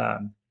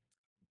um,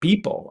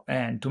 people,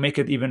 and to make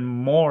it even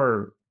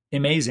more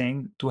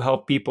amazing, to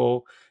help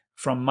people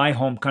from my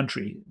home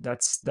country.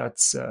 That's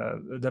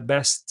the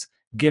best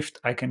gift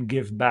I can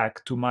give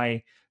back to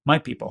my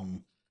people.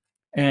 mm,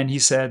 And he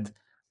said,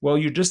 well,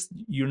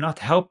 you're not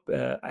help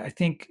I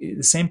think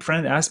the same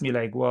friend asked me,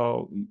 like,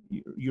 well,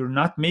 you're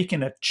not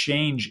making a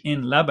change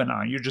in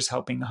Lebanon, you're just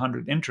helping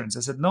 100 interns.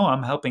 I said, no,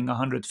 I'm helping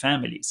 100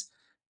 families,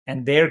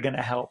 and they're going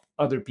to help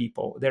other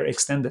people, their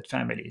extended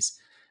families.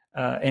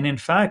 And in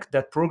fact,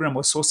 that program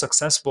was so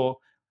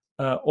successful,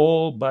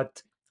 all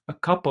but a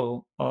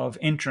couple of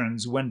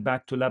interns went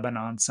back to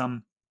Lebanon.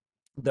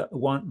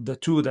 The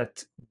two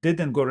that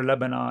didn't go to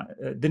Lebanon,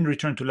 didn't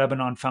return to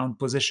Lebanon, found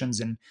positions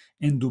in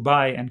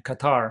Dubai and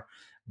Qatar,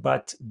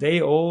 but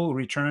they all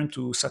returned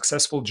to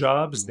successful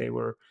jobs. mm. They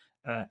were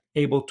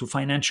able to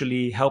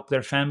financially help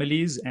their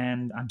families,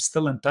 and I'm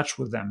still in touch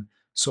with them.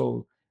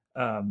 So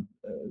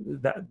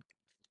that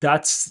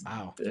that's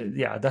Wow.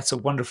 yeah, that's a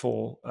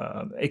wonderful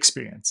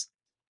experience.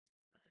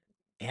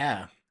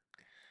 Yeah.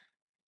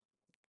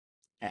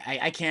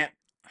 I can't.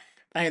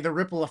 The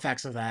ripple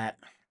effects of that,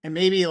 and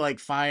maybe like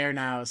fire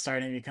now is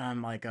starting to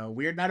become like a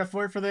weird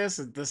metaphor for this.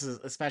 This is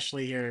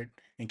especially here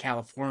in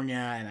California,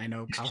 and I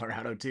know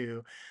Colorado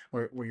too,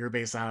 where you're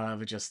based out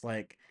of. It's just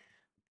like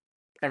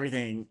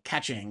everything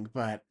catching,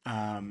 but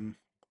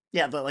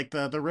yeah,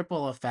 the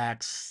ripple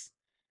effects.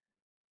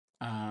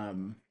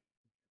 Um,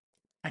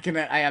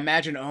 I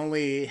imagine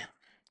only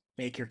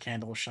make your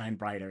candle shine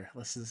brighter.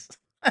 This is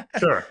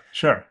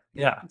Sure,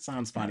 yeah, it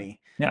sounds yeah, funny.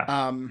 yeah.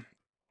 Um,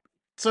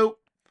 so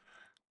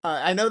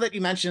I know that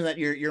you mentioned that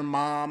your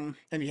mom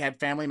and you had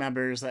family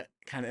members that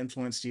kind of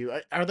influenced you.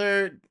 Are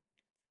there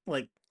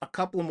like a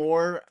couple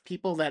more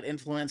people that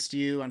influenced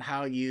you on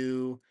how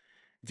you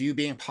view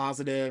being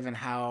positive and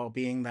how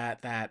being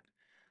that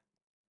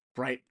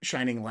bright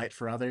shining light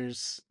for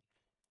others?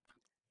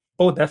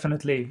 Oh,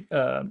 definitely.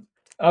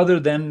 Other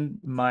than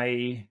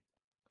my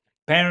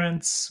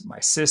parents, my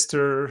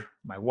sister,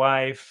 my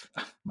wife,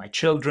 my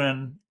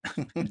children.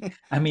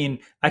 I mean,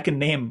 I can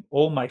name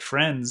all my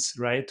friends,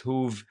 right,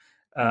 who've,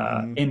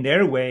 Hmm. in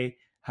their way,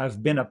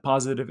 have been a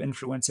positive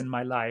influence in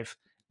my life.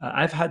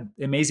 I've had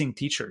amazing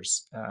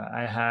teachers.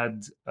 I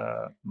had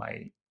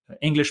my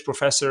English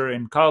professor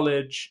in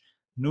college,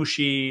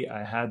 Nushi.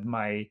 I had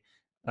my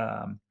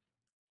um,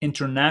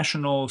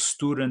 international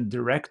student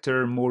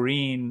director,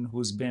 Maureen,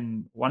 who's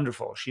been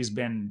wonderful. She's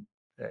been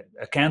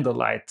a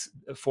candlelight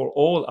for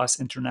all us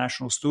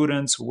international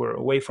students who were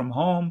away from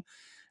home,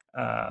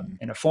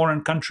 in a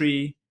foreign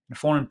country, in a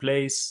foreign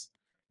place.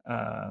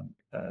 Uh,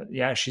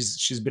 yeah,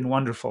 she's been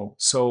wonderful.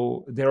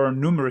 So there are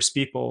numerous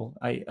people.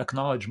 I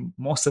acknowledge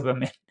most of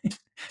them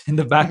in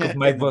the back of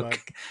my In the book,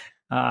 book.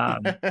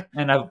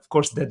 and I've of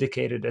course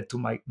dedicated it to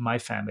my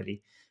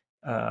family.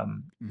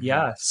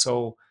 Hmm. Yeah,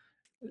 so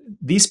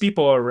these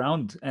people are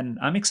around, and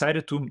I'm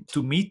excited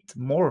to meet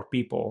more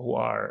people who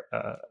are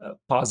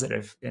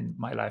positive in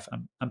my life.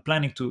 I'm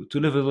planning to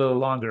live a little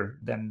longer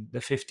than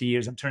the 50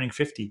 years. I'm turning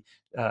 50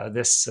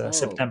 this Oh,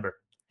 September.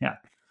 Yeah,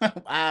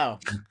 wow.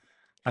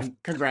 I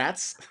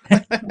Congrats.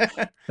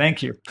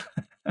 thank you.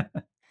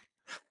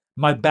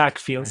 My back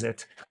feels Right.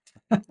 it.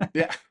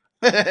 Yeah.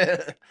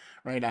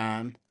 Right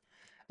on.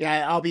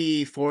 Yeah, I'll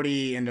be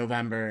 40 in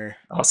November.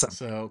 Awesome.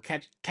 So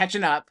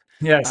catching up.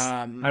 Yes,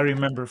 I Um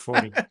remember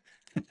 40.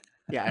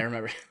 yeah, I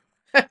remember.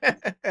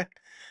 I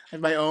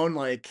have my own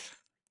like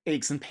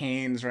aches and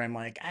pains where I'm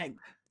like,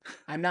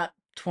 I'm not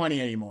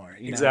 20 anymore,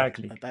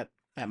 Exactly. that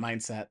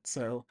mindset.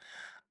 So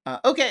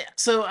okay,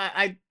 so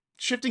I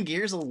shifting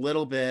gears a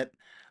little bit.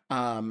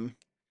 Um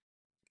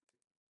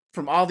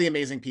from all the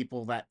amazing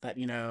people that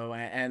you know,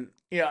 and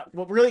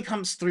what really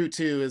comes through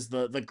too is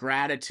the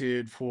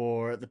gratitude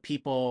for the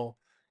people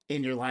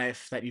in your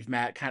life that you've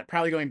met, kind of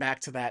probably going back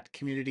to that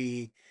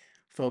community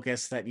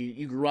focus that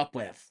you grew up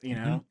with,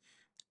 Mhm.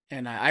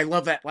 and I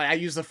love that. Like I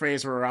use the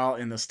phrase "we're all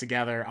in this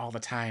together" all the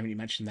time, and you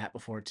mentioned that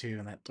before too,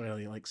 and that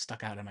really like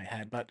stuck out in my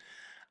head. But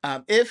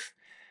if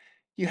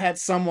you had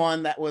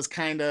someone that was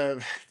kind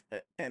of,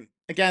 and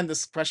again,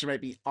 this question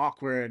might be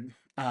awkward,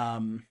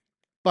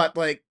 but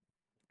like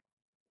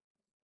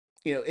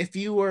if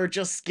you were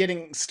just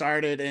getting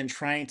started and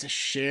trying to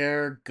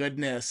share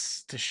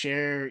goodness, to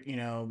share,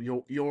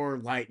 your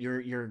light,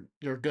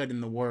 your good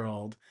in the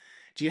world,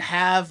 do you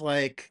have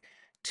like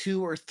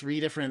two or three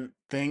different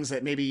things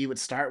that maybe you would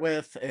start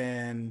with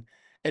and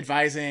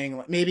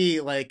advising maybe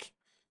like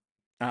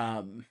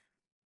um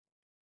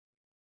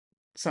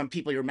some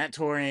people you're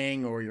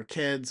mentoring or your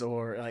kids,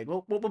 or like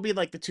what would be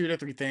like the two to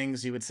three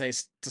things you would say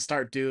to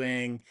start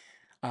doing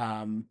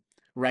um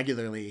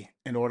regularly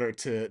in order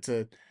to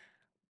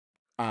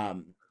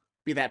um,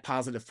 be that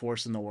positive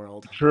force in the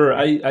world. Sure.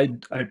 I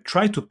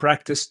try to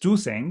practice two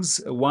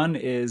things. One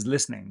is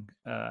listening.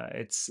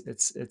 It's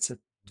a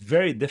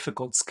very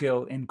difficult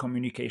skill in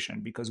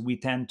communication because we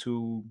tend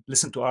to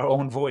listen to our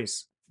own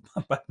voice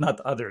but not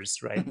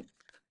others, right?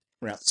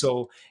 Right.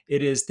 So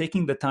it is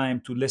taking the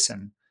time to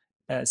listen.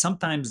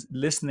 Sometimes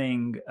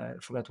listening, I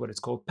forgot what it's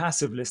called,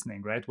 passive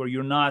listening, right? Where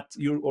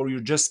you're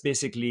just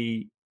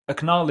basically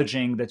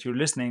acknowledging that you're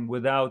listening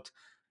without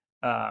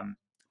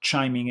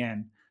chiming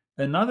in.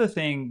 Another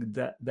thing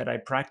that I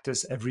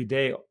practice every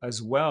day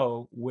as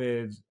well,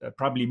 with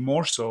probably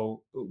more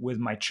so with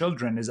my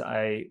children, is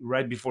I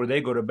right before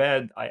they go to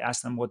bed, I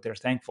ask them what they're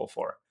thankful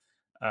for.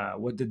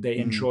 What did they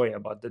Mm, enjoy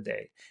about the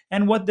day,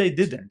 and what they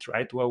didn't,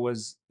 right? What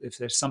was, if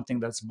there's something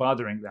that's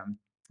bothering them,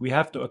 we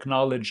have to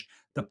acknowledge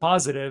the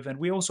positive, and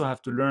we also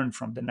have to learn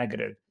from the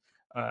negative,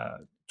 uh,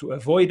 to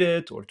avoid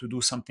it or to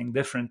do something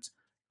different,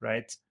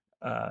 right?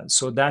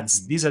 So that's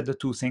mhm. these are the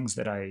two things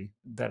that I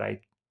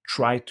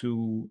try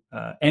to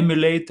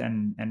emulate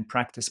and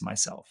practice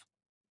myself.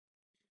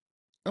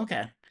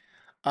 Okay.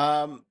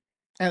 Um,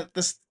 and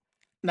this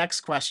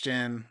next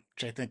question,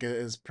 which I think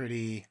is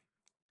pretty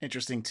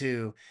interesting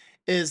too,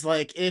 is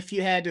like if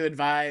you had to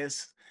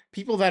advise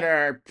people that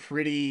are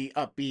pretty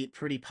upbeat,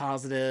 pretty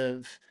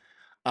positive,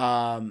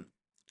 um,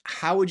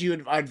 how would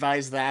you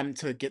advise them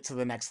to get to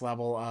the next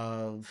level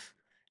of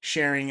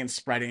sharing and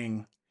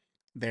spreading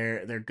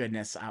their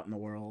goodness out in the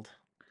world?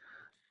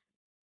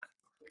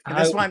 And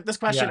I this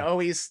question Yeah,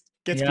 always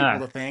gets people yeah.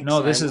 to think, No,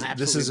 so I this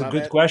absolutely is a love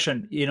good it.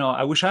 question.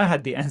 I wish I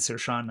had the answer,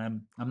 Sean.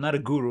 I'm not a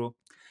guru.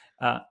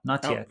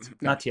 Not Oh, yet.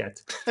 no. Not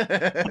yet.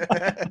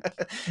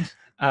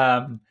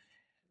 um,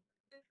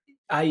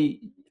 I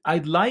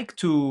I'd like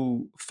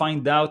to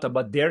find out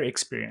about their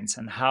experience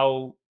and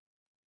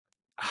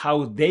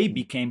how they Mm,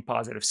 became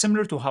positive,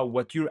 similar to how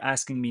what you're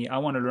asking me. I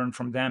want to learn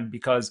from them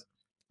because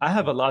I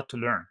have a lot to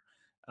learn.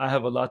 I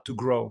have a lot to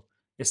grow.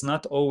 It's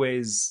not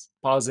always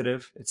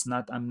positive.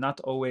 I'm not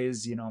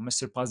always,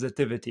 Mr.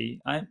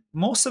 Positivity. I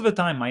Most of the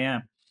time I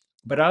am,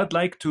 but I'd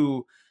like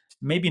to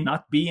maybe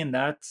not be in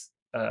uh,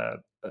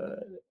 uh,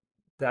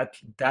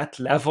 that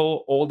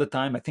level all the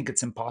time. I think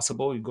it's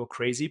impossible. You go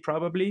crazy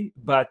probably.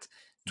 But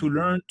to mhm,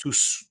 learn to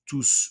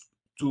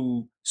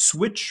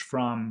switch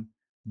from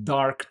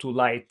dark to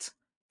light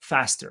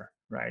faster,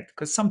 right?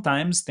 Because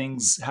sometimes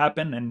mm, things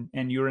happen,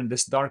 and you're in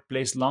this dark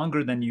place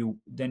longer than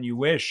you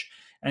wish.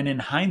 And in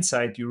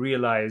hindsight, you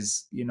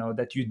realize,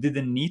 that you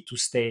didn't need to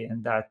stay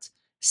in that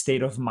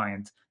state of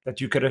mind, that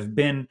you could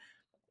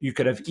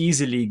have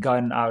easily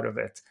gotten out of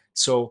it.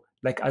 So,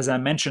 like as I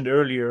mentioned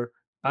earlier,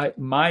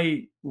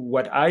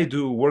 what I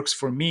do works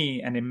for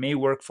me, and it may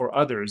work for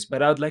others,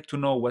 but I'd like to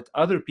know what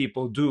other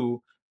people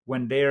do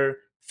when they're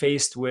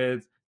faced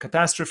with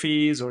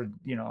catastrophes, or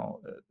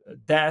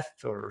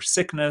death or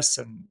sickness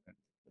and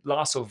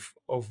loss of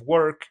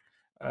work,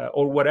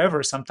 or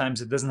whatever.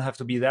 Sometimes it doesn't have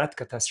to be that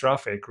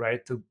catastrophic,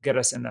 right, to get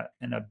us in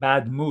a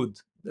bad mood.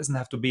 It doesn't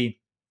have to be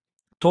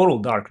total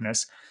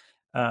darkness.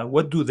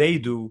 What do they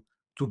do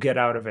to get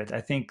out of it?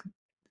 I think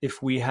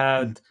if we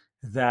mm. had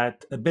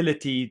that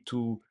ability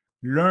to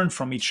learn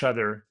from each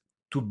other,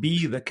 to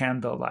be the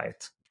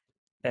candlelight,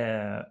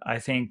 I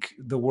think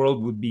the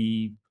world would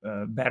be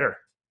better.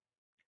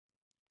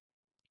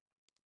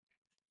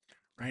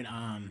 Right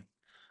on.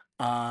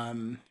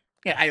 Um,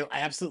 yeah, I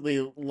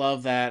absolutely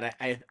love that.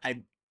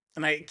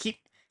 And I keep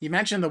you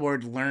mentioned the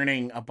word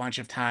learning a bunch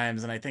of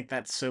times, and I think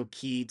that's so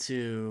key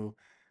to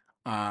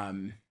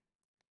um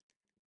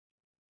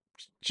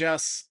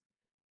just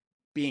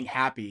being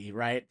happy,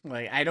 right?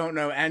 Like I don't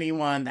know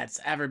anyone that's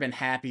ever been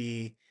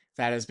happy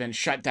that has been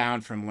shut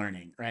down from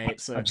learning, right?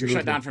 So if you're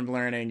shut down Absolutely. from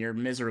learning, you're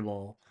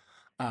miserable.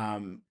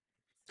 Um,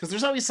 because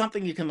there's always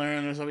something you can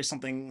learn, there's always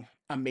something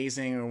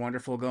amazing or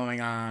wonderful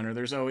going on, or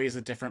there's always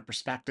a different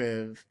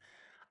perspective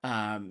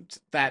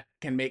that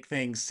can make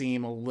things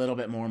seem a little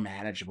bit more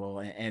manageable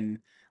and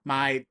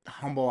my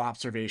humble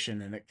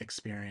observation and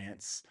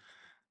experience.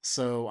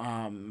 So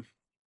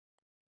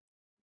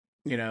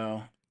you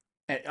know,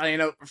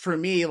 for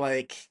me,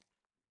 like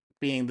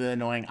being the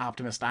annoying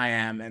optimist I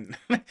am and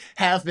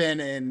have been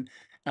in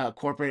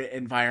corporate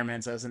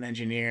environments as an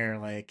engineer,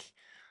 like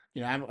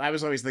I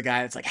was always the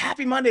guy that's like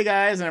happy Monday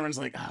guys, and everyone's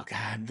like, oh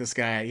god, this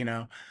guy,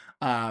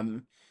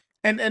 um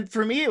and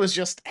for me it was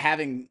just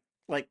having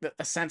like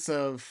a sense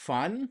of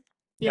fun,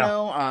 Yeah.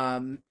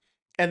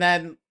 and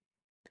then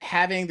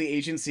having the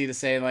agency to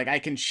say like I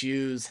can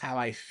choose how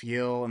I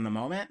feel in the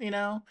moment,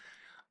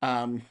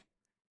 um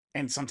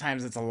and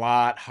sometimes it's a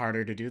lot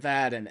harder to do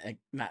that, and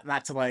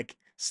not to like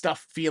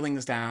stuff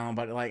feelings down,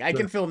 but like I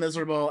can Sure. feel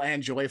miserable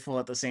and joyful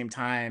at the same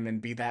time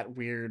and be that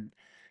weird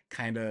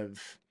kind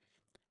of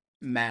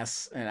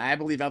mess, and I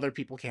believe other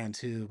people can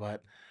too.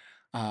 But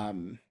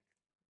um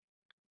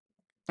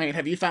I mean,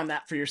 have you found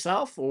that for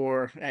yourself,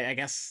 or I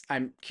guess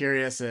I'm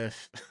curious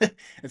if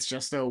it's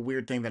just a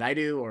weird thing that I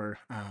do, or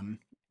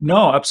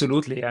No,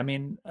 absolutely. I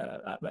mean,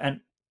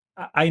 and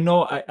I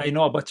know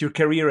about your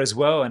career as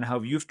well, and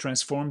how you've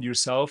transformed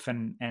yourself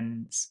and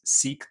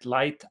seek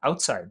light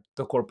outside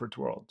the corporate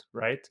world,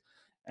 right?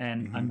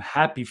 And I'm mhm.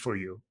 happy for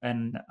you.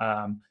 And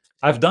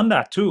I've done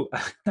that too.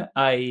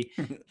 I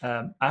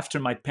After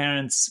my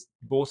parents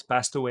both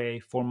passed away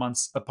 4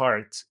 months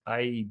apart,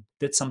 I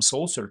did some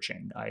soul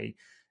searching. I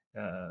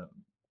uh,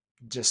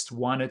 just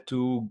wanted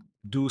to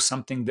do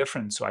something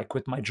different. So I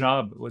quit my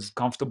job. It was a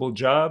comfortable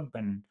job,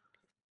 and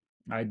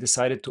I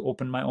decided to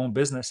open my own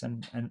business.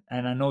 And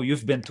I know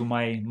you've been to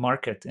my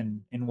market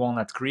in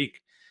Walnut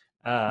Creek.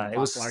 It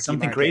was Larky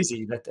something Market.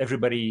 crazy that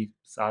everybody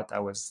thought I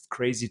was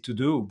crazy to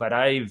do, but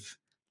I've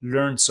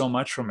learned so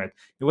much from it.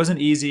 It wasn't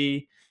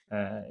easy.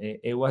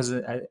 It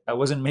wasn't. I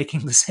wasn't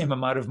making the same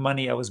amount of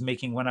money I was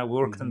making when I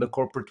worked in the Hmm.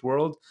 corporate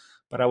world,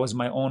 but I was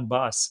my own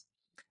boss,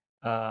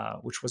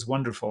 which was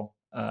wonderful.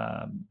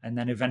 And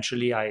then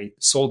eventually I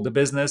sold the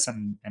business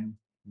and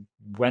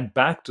went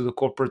back to the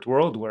corporate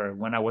world where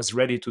when I was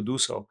ready to do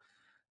so.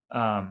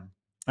 I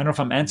don't know if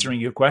I'm Hmm. answering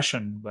your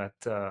question, but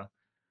uh,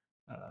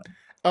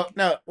 Oh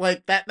no,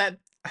 like that.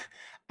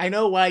 I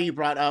know why you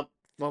brought up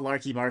the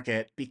Larky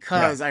Market,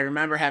 yeah, because I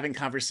remember having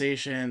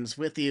conversations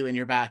with you in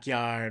your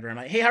backyard where I'm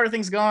like, "Hey, how are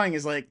things going?"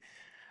 Is like,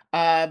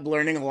 I'm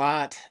learning a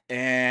lot,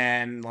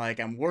 and like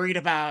I'm worried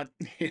about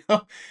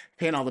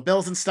paying all the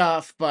bills and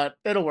stuff, but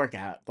it'll work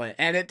out. Like,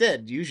 and it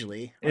did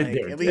usually. it Like,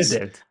 at did. It least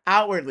did.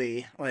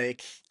 outwardly,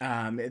 like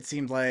it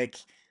seemed like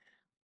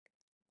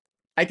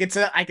I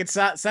could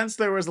sense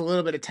there was a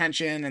little bit of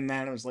tension, and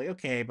then it was like,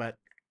 okay, but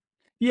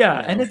you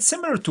Yeah, and know, it's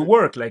similar to for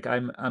work. Like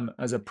I'm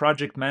as a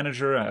project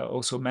manager, I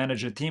also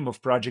manage a team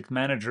of project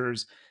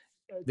managers.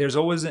 There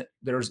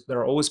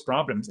are always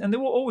problems, and there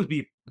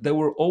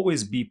will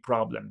always be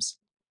problems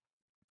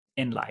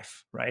in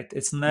life, right?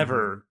 It's Mhm.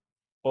 never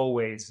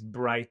always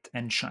bright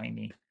and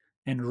shiny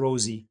and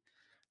rosy,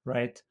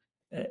 right?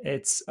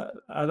 It's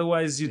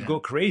otherwise you'd Yeah. go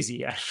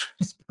crazy.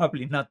 It's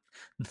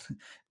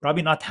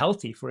probably not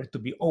healthy for it to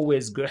be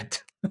always good.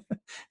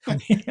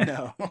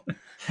 No.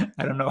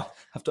 I don't know.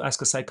 Have to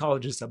ask a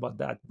psychologist about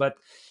that. But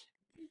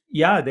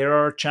yeah, there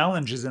are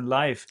challenges in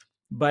life,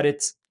 but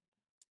it's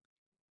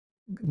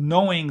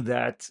knowing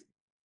that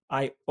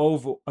I've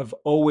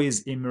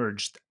always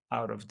emerged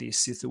out of these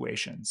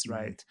situations, Mhm.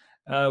 right?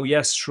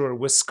 Yes, sure,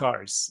 with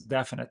scars,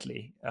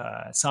 definitely.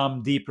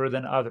 Some deeper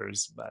than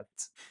others, but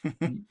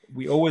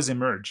we always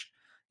emerge.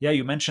 Yeah,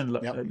 you mentioned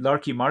Yep.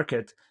 Larky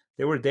Market.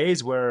 There were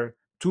days where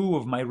two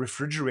of my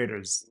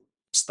refrigerators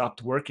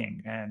stopped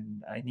working,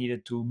 and I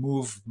needed to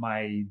move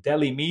my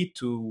deli meat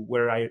to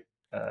where I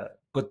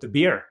put the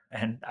beer,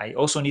 and I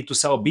also need to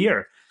sell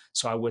beer.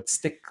 So I would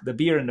stick the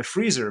beer in the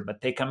freezer,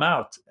 but take them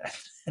out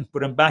and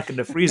put them back in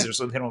the freezer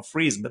so they don't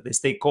freeze, but they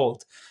stay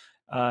cold.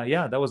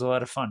 Yeah, that was a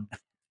lot of fun.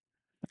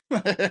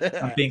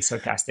 I'm being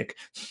sarcastic.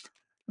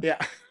 Yeah.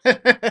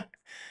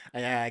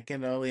 Yeah, I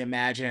can only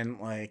imagine,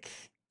 like,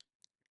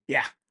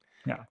 yeah,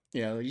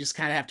 Yeah, you just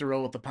kind of have to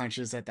roll with the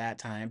punches at that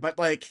time. But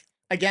like,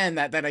 again,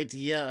 that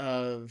idea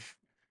of,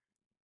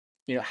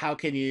 how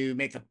can you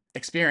make the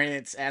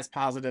experience as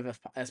positive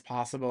as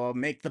possible,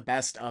 make the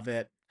best of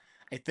it,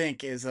 I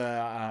think is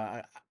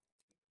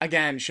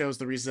again, shows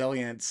the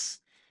resilience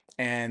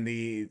and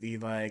the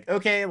like,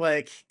 okay,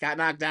 like, got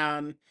knocked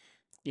down,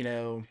 you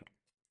know,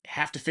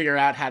 have to figure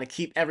out how to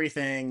keep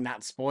everything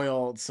not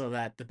spoiled so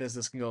that the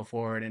business can go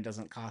forward and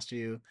doesn't cost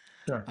you.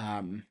 sure.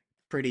 um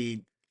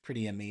pretty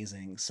pretty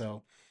amazing.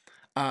 So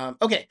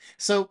okay,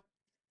 so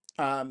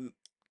um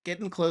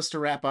getting close to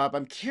wrap up,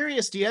 I'm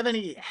curious, do you have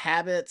any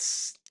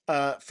habits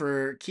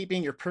for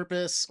keeping your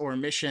purpose or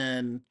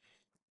mission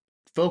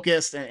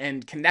focused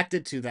and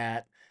connected to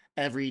that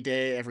every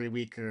day, every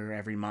week, or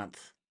every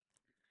month,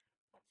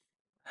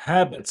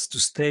 Habits to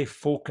stay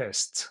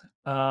focused,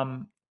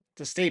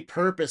 to stay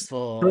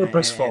purposeful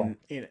purposeful.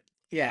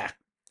 yeah.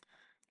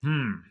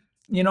 Hmm.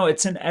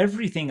 It's in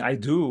everything I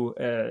do.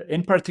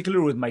 In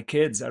particular with my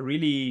kids, I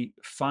really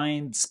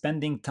find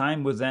spending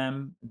time with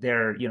them.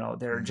 They're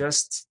Mm.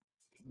 just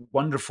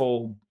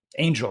wonderful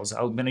angels.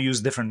 I'm going to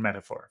use different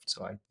metaphor,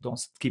 so I don't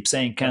keep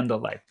saying Yep.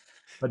 candlelight,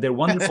 but they're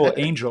wonderful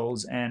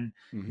angels, and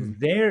Hmm.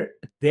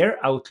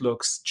 their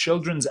outlooks,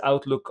 children's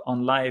outlook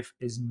on life,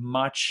 is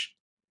much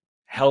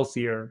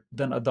healthier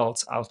than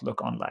adults'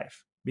 outlook on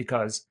life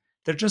because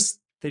they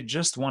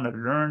just want to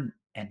learn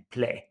and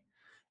play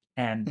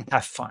and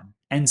have fun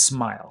and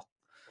smile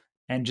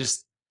and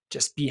just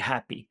be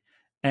happy.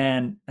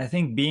 And I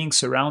think being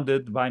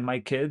surrounded by my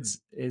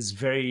kids is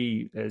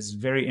very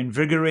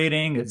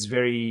invigorating. It's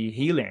very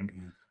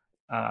healing.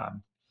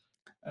 um,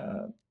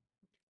 uh,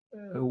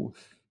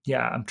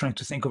 yeah, I'm trying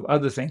to think of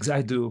other things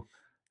I do.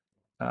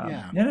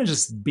 Yeah.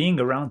 Just being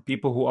around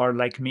people who are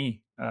like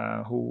me,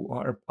 who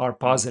are Mhm.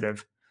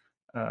 positive,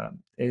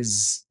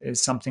 is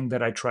something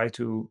that I try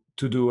to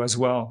do as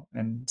well,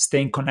 and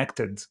staying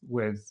connected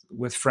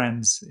with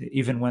friends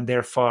even when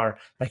they're far,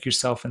 like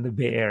yourself in the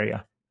Bay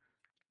Area.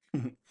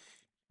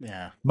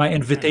 Yeah. My Right on.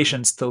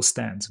 invitation still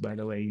stands, by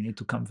the way. You need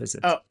to come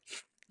visit. Oh,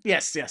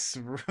 yes, yes.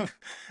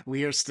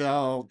 We are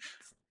still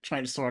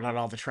trying to sort out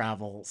all the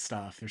travel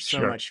stuff. There's so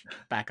Sure. much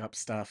backup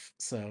stuff.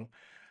 So,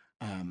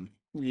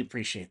 we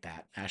appreciate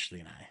that, Ashley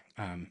and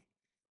I.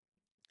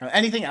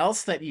 Anything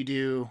else that you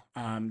do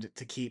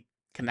to keep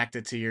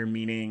connected to your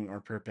meaning or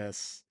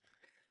purpose?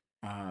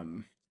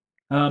 Um,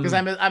 because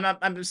um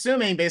I'm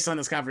assuming based on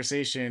this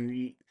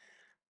conversation,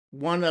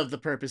 one of the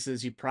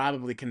purposes you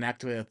probably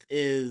connect with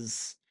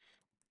is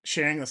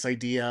sharing this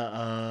idea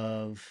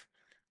of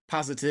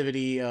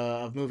positivity,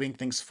 of moving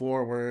things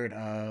forward,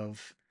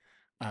 of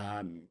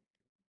um,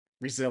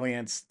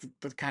 resilience,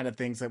 the kind of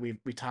things that we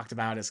talked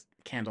about as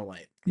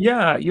Candlelight.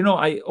 Yeah,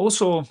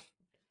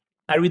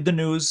 I read the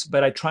news,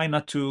 but I try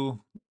not to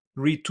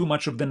read too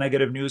much of the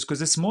negative news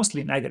because it's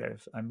mostly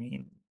negative. I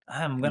mean,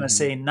 I'm going to Hmm.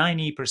 say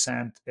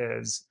 90%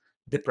 is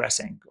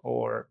depressing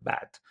or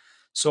bad.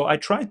 So I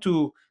try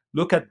to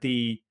look at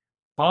the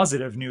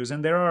positive news,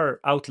 and there are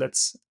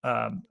outlets.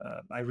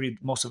 I read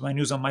most of my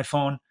news on my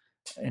phone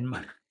in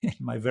my, in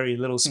my very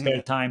little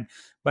spare time,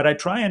 but I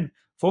try and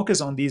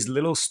focus on these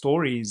little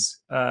stories,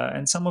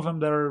 and some of them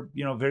that are,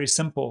 very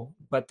simple,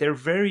 but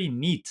they're very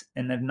neat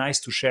and they're nice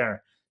to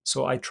share.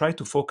 So I try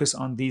to focus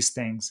on these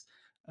things.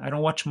 I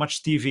don't watch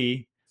much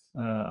TV,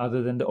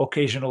 other than the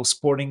occasional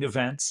sporting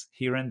events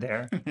here and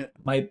there.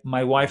 My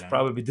Right wife on.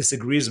 probably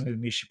disagrees with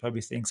me. She probably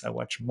thinks I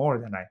watch more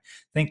than I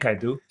think I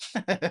do.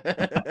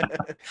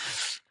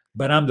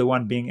 But I'm the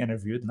one being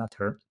interviewed, not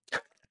her.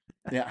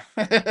 Yeah.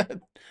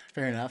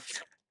 Fair enough.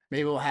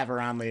 Maybe we'll have her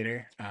on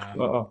later,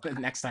 Oh.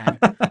 next time.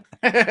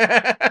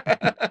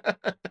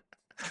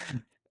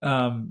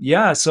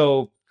 Yeah.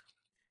 So,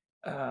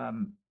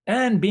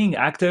 and being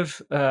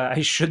active,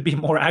 I should be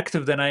more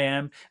active than I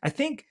am. I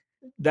think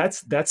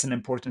that's an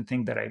important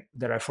thing that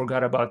I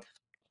forgot about.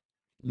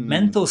 Mm,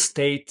 Mental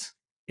state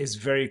is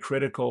very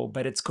critical,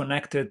 but it's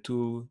connected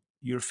to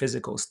your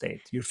physical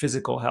state, your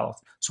physical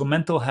health. So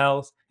mental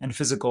health and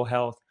physical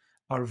health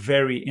are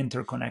very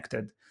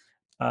interconnected.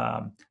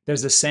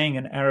 There's a saying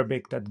in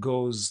Arabic that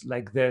goes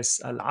like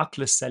this: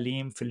 "Al-aql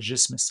salim fil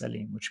jism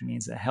salim," which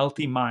means a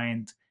healthy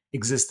mind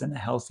exists in a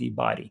healthy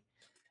body,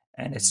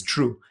 and it's mm.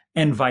 true,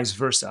 and vice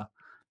versa.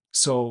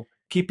 So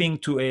keeping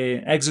to a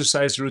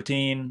exercise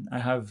routine, I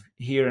have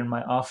here in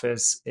my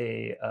office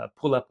a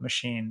pull-up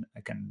machine.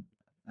 I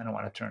don't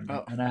want to turn them,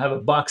 Oh, and I have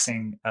a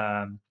boxing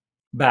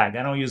bag.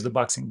 I don't use the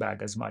boxing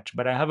bag as much,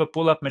 but I have a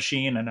pull-up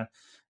machine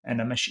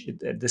and a machine,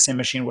 the same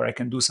machine where I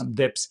can do some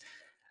dips.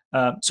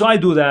 So I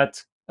do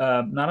that,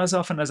 not as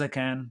often as I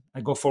can.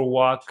 I go for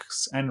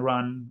walks and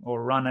run,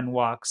 or run and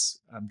walks.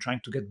 I'm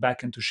trying to get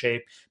back into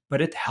shape, but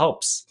it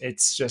helps.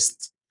 It's just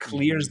mhm,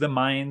 clears the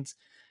mind.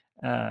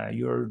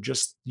 You're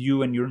just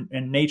you and your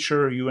in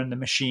nature, you and the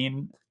machine,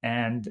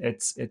 and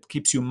it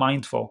keeps you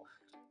mindful,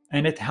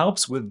 and it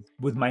helps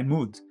with my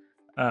mood.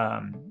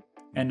 Um,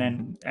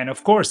 mhm, and of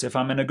course, if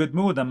I'm in a good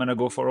mood, I'm gonna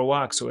go for a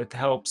walk. So it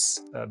helps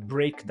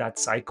break that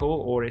cycle,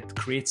 or it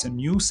creates a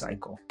new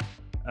cycle.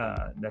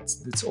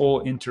 That's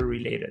all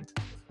interrelated.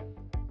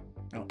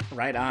 oh,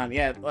 right on.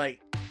 Yeah,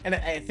 like, and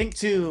I think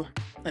too,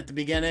 at the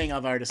beginning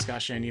of our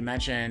discussion, you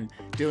mentioned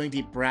doing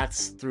deep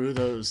breaths through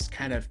those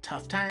kind of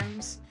tough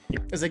times Yeah.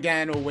 is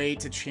again a way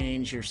to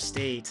change your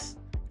state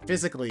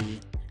physically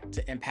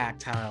to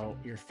impact how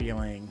you're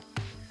feeling,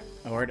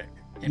 or to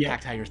Yeah.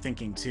 impact how you're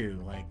thinking too.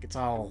 Like it's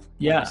all, like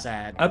you Yeah,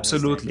 said, holistic.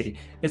 absolutely.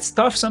 It's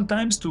tough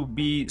sometimes to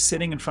be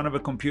sitting in front of a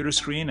computer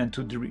screen and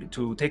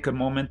to take a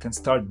moment and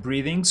start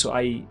breathing. So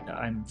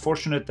I'm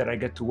fortunate that I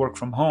get to work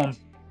from home,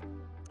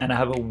 and I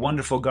have a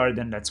wonderful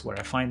garden. That's where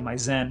I find my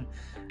zen,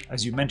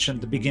 as you mentioned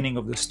at the beginning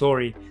of the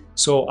story.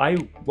 So I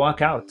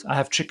walk out. I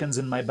have chickens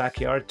in my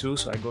backyard too,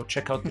 so I go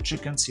check out the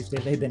chickens, see if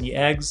they laid any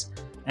eggs,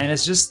 and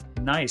it's just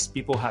nice.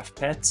 People have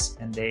pets,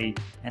 and they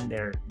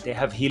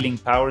have healing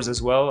powers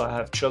as well. I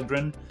have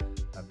children,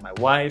 I have my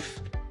wife,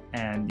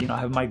 and I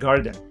have my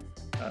garden.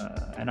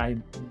 And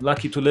I'm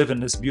lucky to live in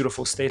this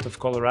beautiful state of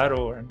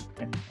Colorado, and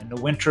in the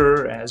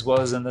winter as well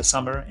as in the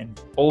summer, in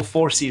all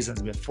 4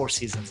 seasons. We have 4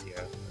 seasons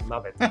here. I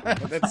love it.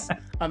 That's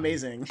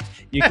amazing.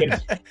 you can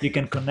you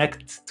can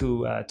connect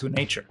to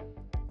nature.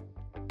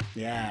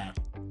 Yeah,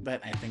 that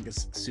I think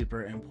is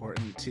super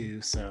important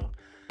too. So,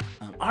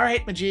 all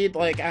right, Majid,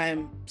 like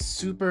I'm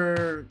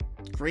super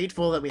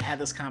grateful that we had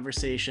this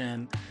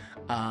conversation.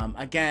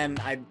 Again,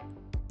 I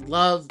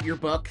love your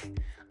book,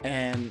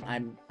 and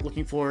I'm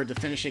looking forward to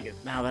finishing it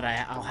now that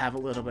I'll have a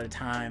little bit of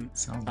time,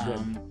 Sounds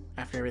good.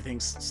 after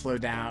everything's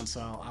slowed down.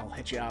 So I'll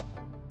hit you up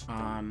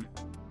on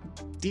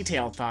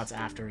detailed thoughts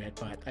after it.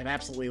 But I've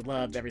absolutely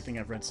loved everything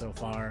I've read so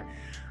far.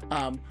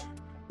 Um,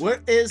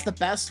 what is the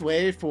best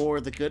way for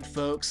the good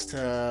folks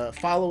to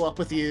follow up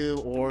with you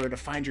or to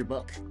find your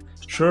book?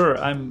 Sure,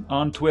 I'm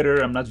on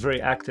Twitter. I'm not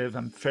very active.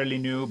 I'm fairly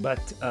new, but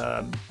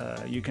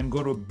you can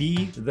go to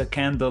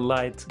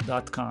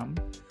bethecandlelight.com,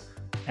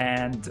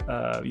 and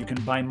you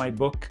can buy my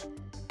book,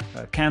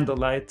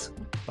 Candlelight,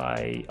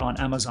 on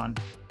Amazon,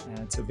 and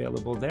it's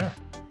available there.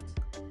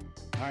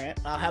 All right,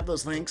 I'll have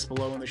those links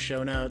below in the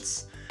show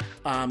notes.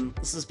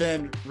 This has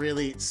been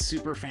really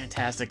super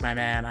fantastic, my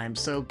man. I'm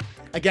so,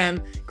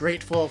 again,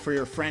 grateful for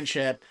your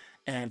friendship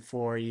and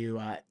for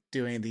you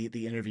doing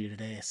the interview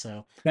today.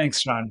 So,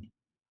 Thanks, Sean.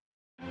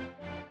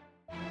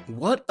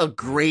 what a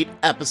great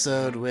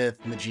episode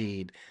with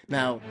Majid.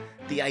 Now,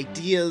 the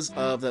ideas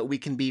of that we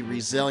can be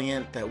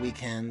resilient, that we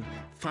can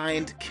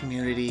find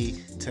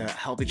community to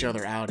help each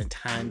other out in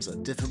times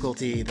of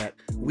difficulty, that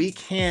we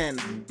can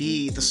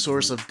be the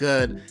source of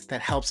good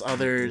that helps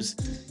others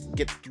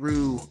get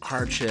through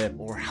hardship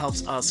or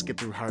helps us get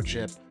through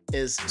hardship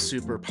is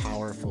super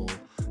powerful.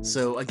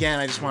 So again,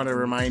 I just want to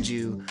remind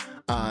you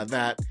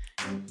that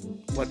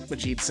what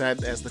Majid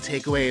said as the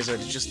takeaways are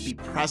to just be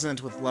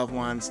present with loved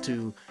ones,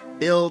 to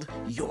build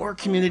your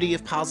community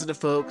of positive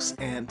folks,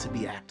 and to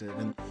be active.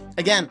 And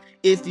again,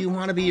 if you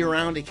want to be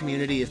around a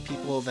community of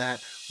people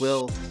that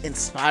will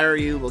inspire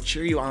you, will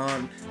cheer you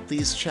on,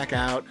 please check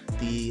out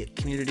the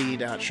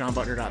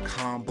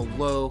community.seanbutler.com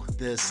below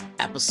this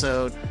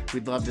episode.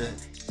 We'd love to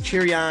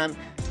cheer you on,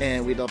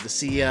 and we'd love to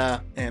see you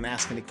and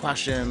ask any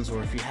questions,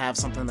 or if you have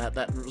something that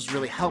was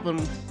really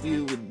helping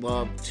you, we'd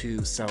love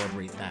to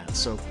celebrate that.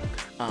 So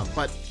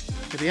but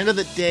at the end of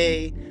the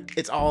day,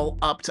 it's all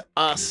up to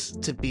us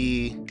to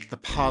be the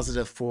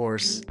positive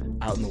force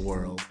out in the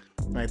world.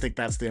 And I think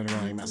that's the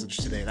underlying message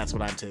today. That's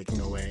what I'm taking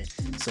away.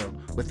 So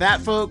with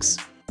that, folks,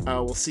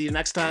 we'll see you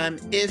next time.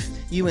 If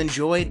you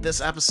enjoyed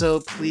this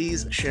episode,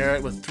 please share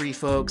it with 3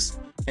 folks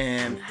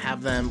and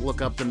have them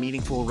look up the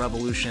Meaningful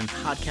Revolution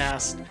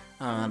podcast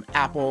on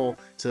Apple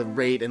to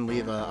rate and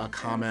leave a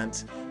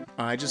comment.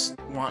 I just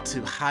want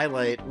to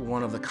highlight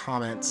one of the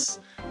comments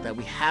that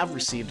we have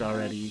received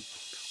already,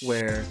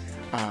 where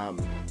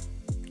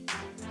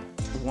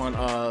one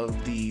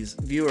of these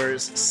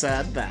viewers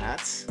said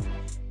that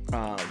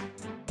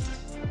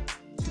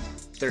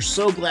they're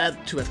so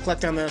glad to have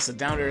clicked on this, a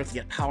down-to-earth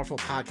yet powerful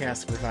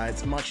podcast that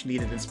provides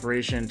much-needed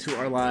inspiration to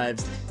our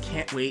lives.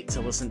 Can't wait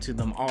to listen to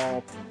them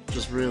all.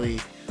 Just really,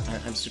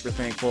 I'm super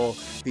thankful.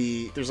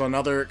 There's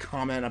another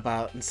comment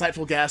about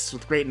insightful guests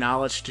with great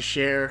knowledge to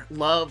share.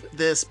 Love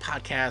this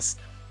podcast.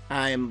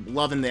 I'm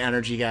loving the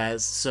energy,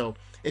 guys. So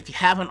if you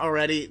haven't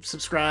already,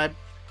 subscribe.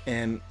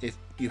 And if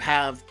you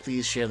have,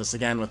 please share this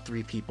again with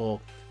 3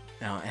 people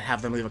and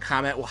have them leave a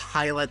comment. We'll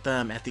highlight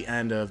them at the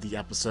end of the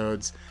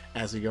episodes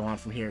as we go on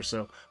from here.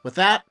 So with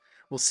that,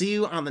 we'll see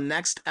you on the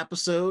next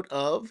episode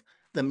of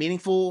The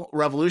Meaningful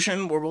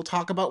Revolution, where we'll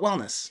talk about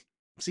wellness.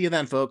 See you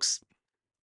then, folks.